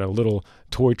or on a little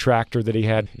toy tractor that he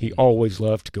had, he always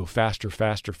loved to go faster,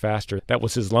 faster, faster. That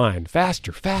was his line,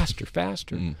 faster, faster,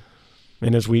 faster.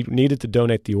 And as we needed to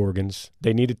donate the organs,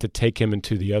 they needed to take him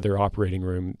into the other operating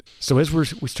room. So as we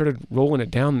started rolling it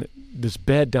down this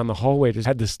bed down the hallway, I just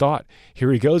had this thought,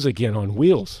 here he goes again on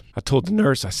wheels. I told the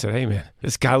nurse, I said, hey man,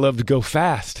 this guy loved to go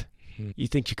fast. You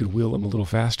think you could wheel him a little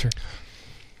faster?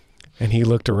 And he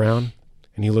looked around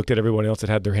and he looked at everyone else that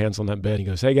had their hands on that bed. He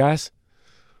goes, hey guys,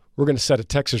 we're going to set a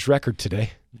Texas record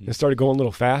today. And started going a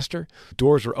little faster.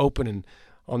 Doors were open and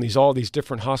on all these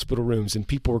different hospital rooms, and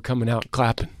people were coming out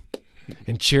clapping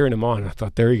and cheering him on. And I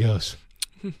thought, there he goes.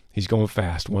 He's going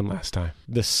fast one last time.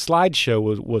 The slideshow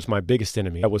was my biggest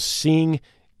enemy. I was seeing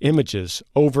images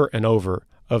over and over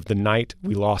of the night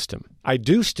we lost him. I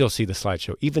do still see the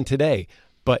slideshow, even today,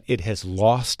 but it has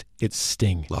lost its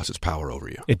sting. Lost its power over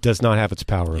you. It does not have its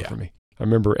power over me. I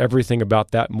remember everything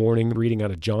about that morning, reading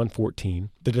out of John 14.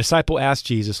 The disciple asked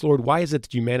Jesus, Lord, why is it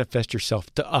that you manifest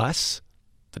yourself to us,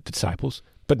 the disciples,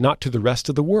 but not to the rest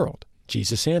of the world?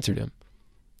 Jesus answered him,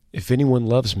 if anyone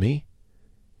loves me,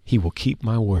 he will keep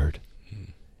my word,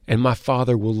 and my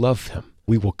Father will love him.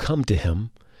 We will come to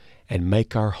him and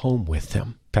make our home with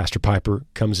him. Pastor Piper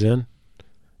comes in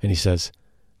and he says,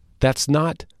 that's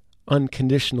not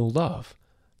unconditional love.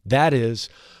 That is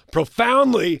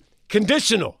profoundly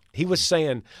conditional. He was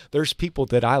saying, there's people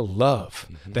that I love,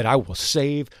 that I will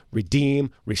save,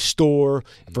 redeem, restore,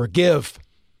 forgive.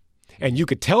 And you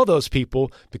could tell those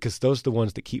people because those are the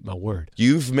ones that keep my word.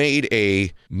 You've made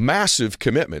a massive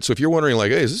commitment. So if you're wondering,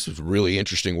 like, hey, this is really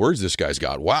interesting words this guy's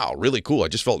got. Wow, really cool. I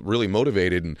just felt really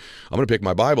motivated, and I'm going to pick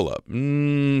my Bible up.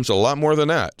 It's a lot more than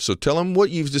that. So tell them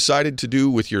what you've decided to do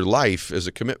with your life as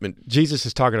a commitment. Jesus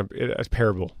is talking a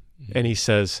parable, and he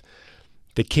says,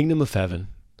 the kingdom of heaven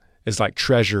is like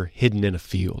treasure hidden in a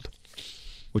field,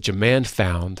 which a man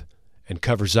found and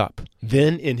covers up.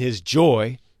 Then in his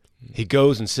joy, he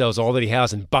goes and sells all that he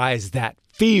has and buys that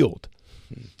field.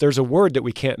 There's a word that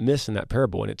we can't miss in that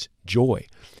parable, and it's joy.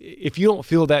 If you don't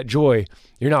feel that joy,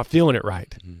 you're not feeling it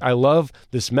right. I love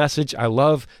this message. I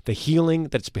love the healing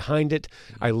that's behind it.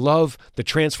 I love the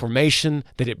transformation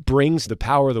that it brings, the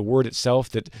power of the word itself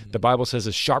that the Bible says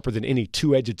is sharper than any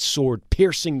two-edged sword,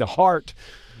 piercing the heart.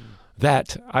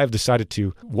 That I've decided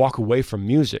to walk away from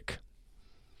music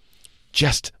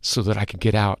just so that I could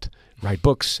get out, write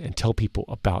books, and tell people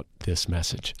about this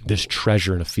message, this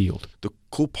treasure in a field. The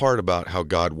cool part about how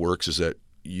God works is that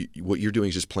what you're doing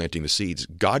is just planting the seeds.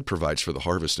 God provides for the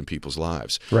harvest in people's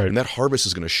lives. Right. And that harvest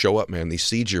is going to show up, man, these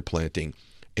seeds you're planting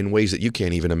in ways that you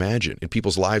can't even imagine in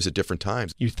people's lives at different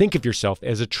times. You think of yourself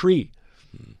as a tree.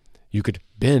 You could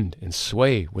bend and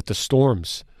sway with the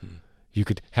storms. You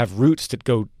could have roots that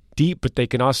go deep, but they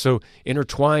can also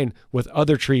intertwine with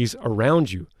other trees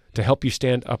around you to help you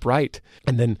stand upright.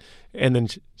 And then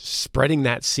spreading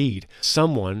that seed.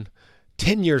 Someone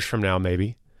 10 years from now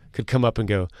maybe could come up and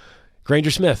go,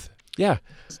 Granger Smith, yeah,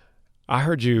 I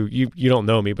heard you don't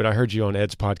know me, but I heard you on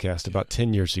Ed's podcast about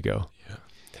 10 years ago. Yeah.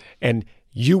 And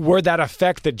you were that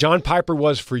effect that John Piper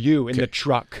was for you in the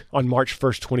truck on March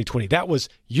 1st, 2020. That was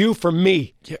you for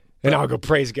me. Yeah. And I'll go,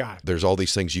 praise God. There's all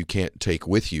these things you can't take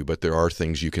with you, but there are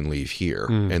things you can leave here.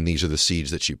 And these are the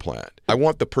seeds that you plant. I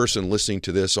want the person listening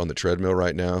to this on the treadmill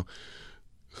right now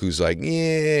who's like,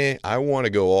 yeah, I want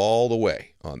to go all the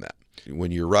way on that.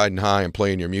 When you're riding high and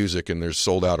playing your music and there's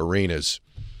sold out arenas,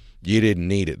 you didn't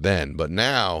need it then. But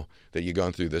now that you've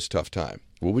gone through this tough time,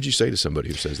 what would you say to somebody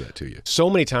who says that to you? So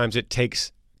many times it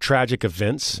takes tragic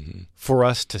events for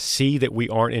us to see that we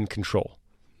aren't in control.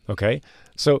 Okay?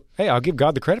 So, hey, I'll give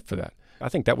God the credit for that. I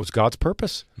think that was God's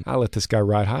purpose. I'll let this guy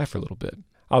ride high for a little bit.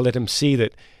 I'll let him see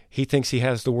that he thinks he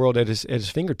has the world at his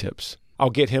fingertips. I'll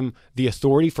get him the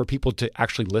authority for people to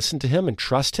actually listen to him and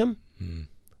trust him.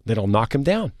 Then I'll knock him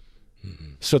down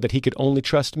so that he could only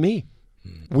trust me.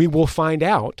 We will find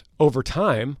out over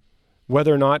time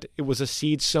whether or not it was a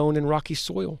seed sown in rocky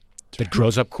soil that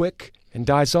grows up quick and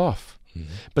dies off.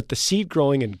 But the seed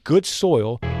growing in good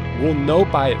soil will know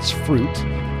by its fruit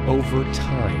over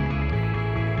time.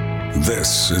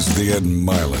 This is the Ed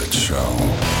Milet Show.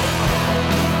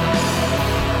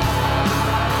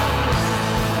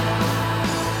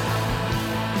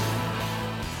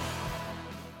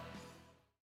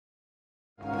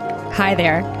 Hi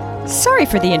there. Sorry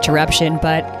for the interruption,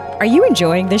 but are you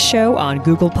enjoying this show on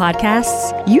Google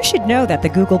Podcasts? You should know that the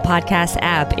Google Podcasts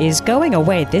app is going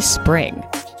away this spring.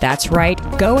 That's right,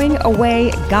 going away,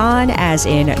 gone as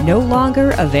in no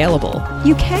longer available.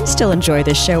 You can still enjoy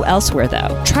this show elsewhere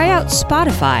though. Try out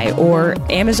Spotify or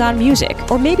Amazon Music,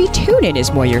 or maybe TuneIn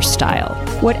is more your style.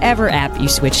 Whatever app you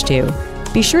switch to,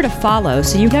 be sure to follow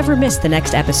so you never miss the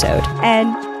next episode.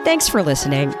 And thanks for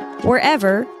listening,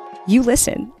 wherever you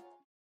listen.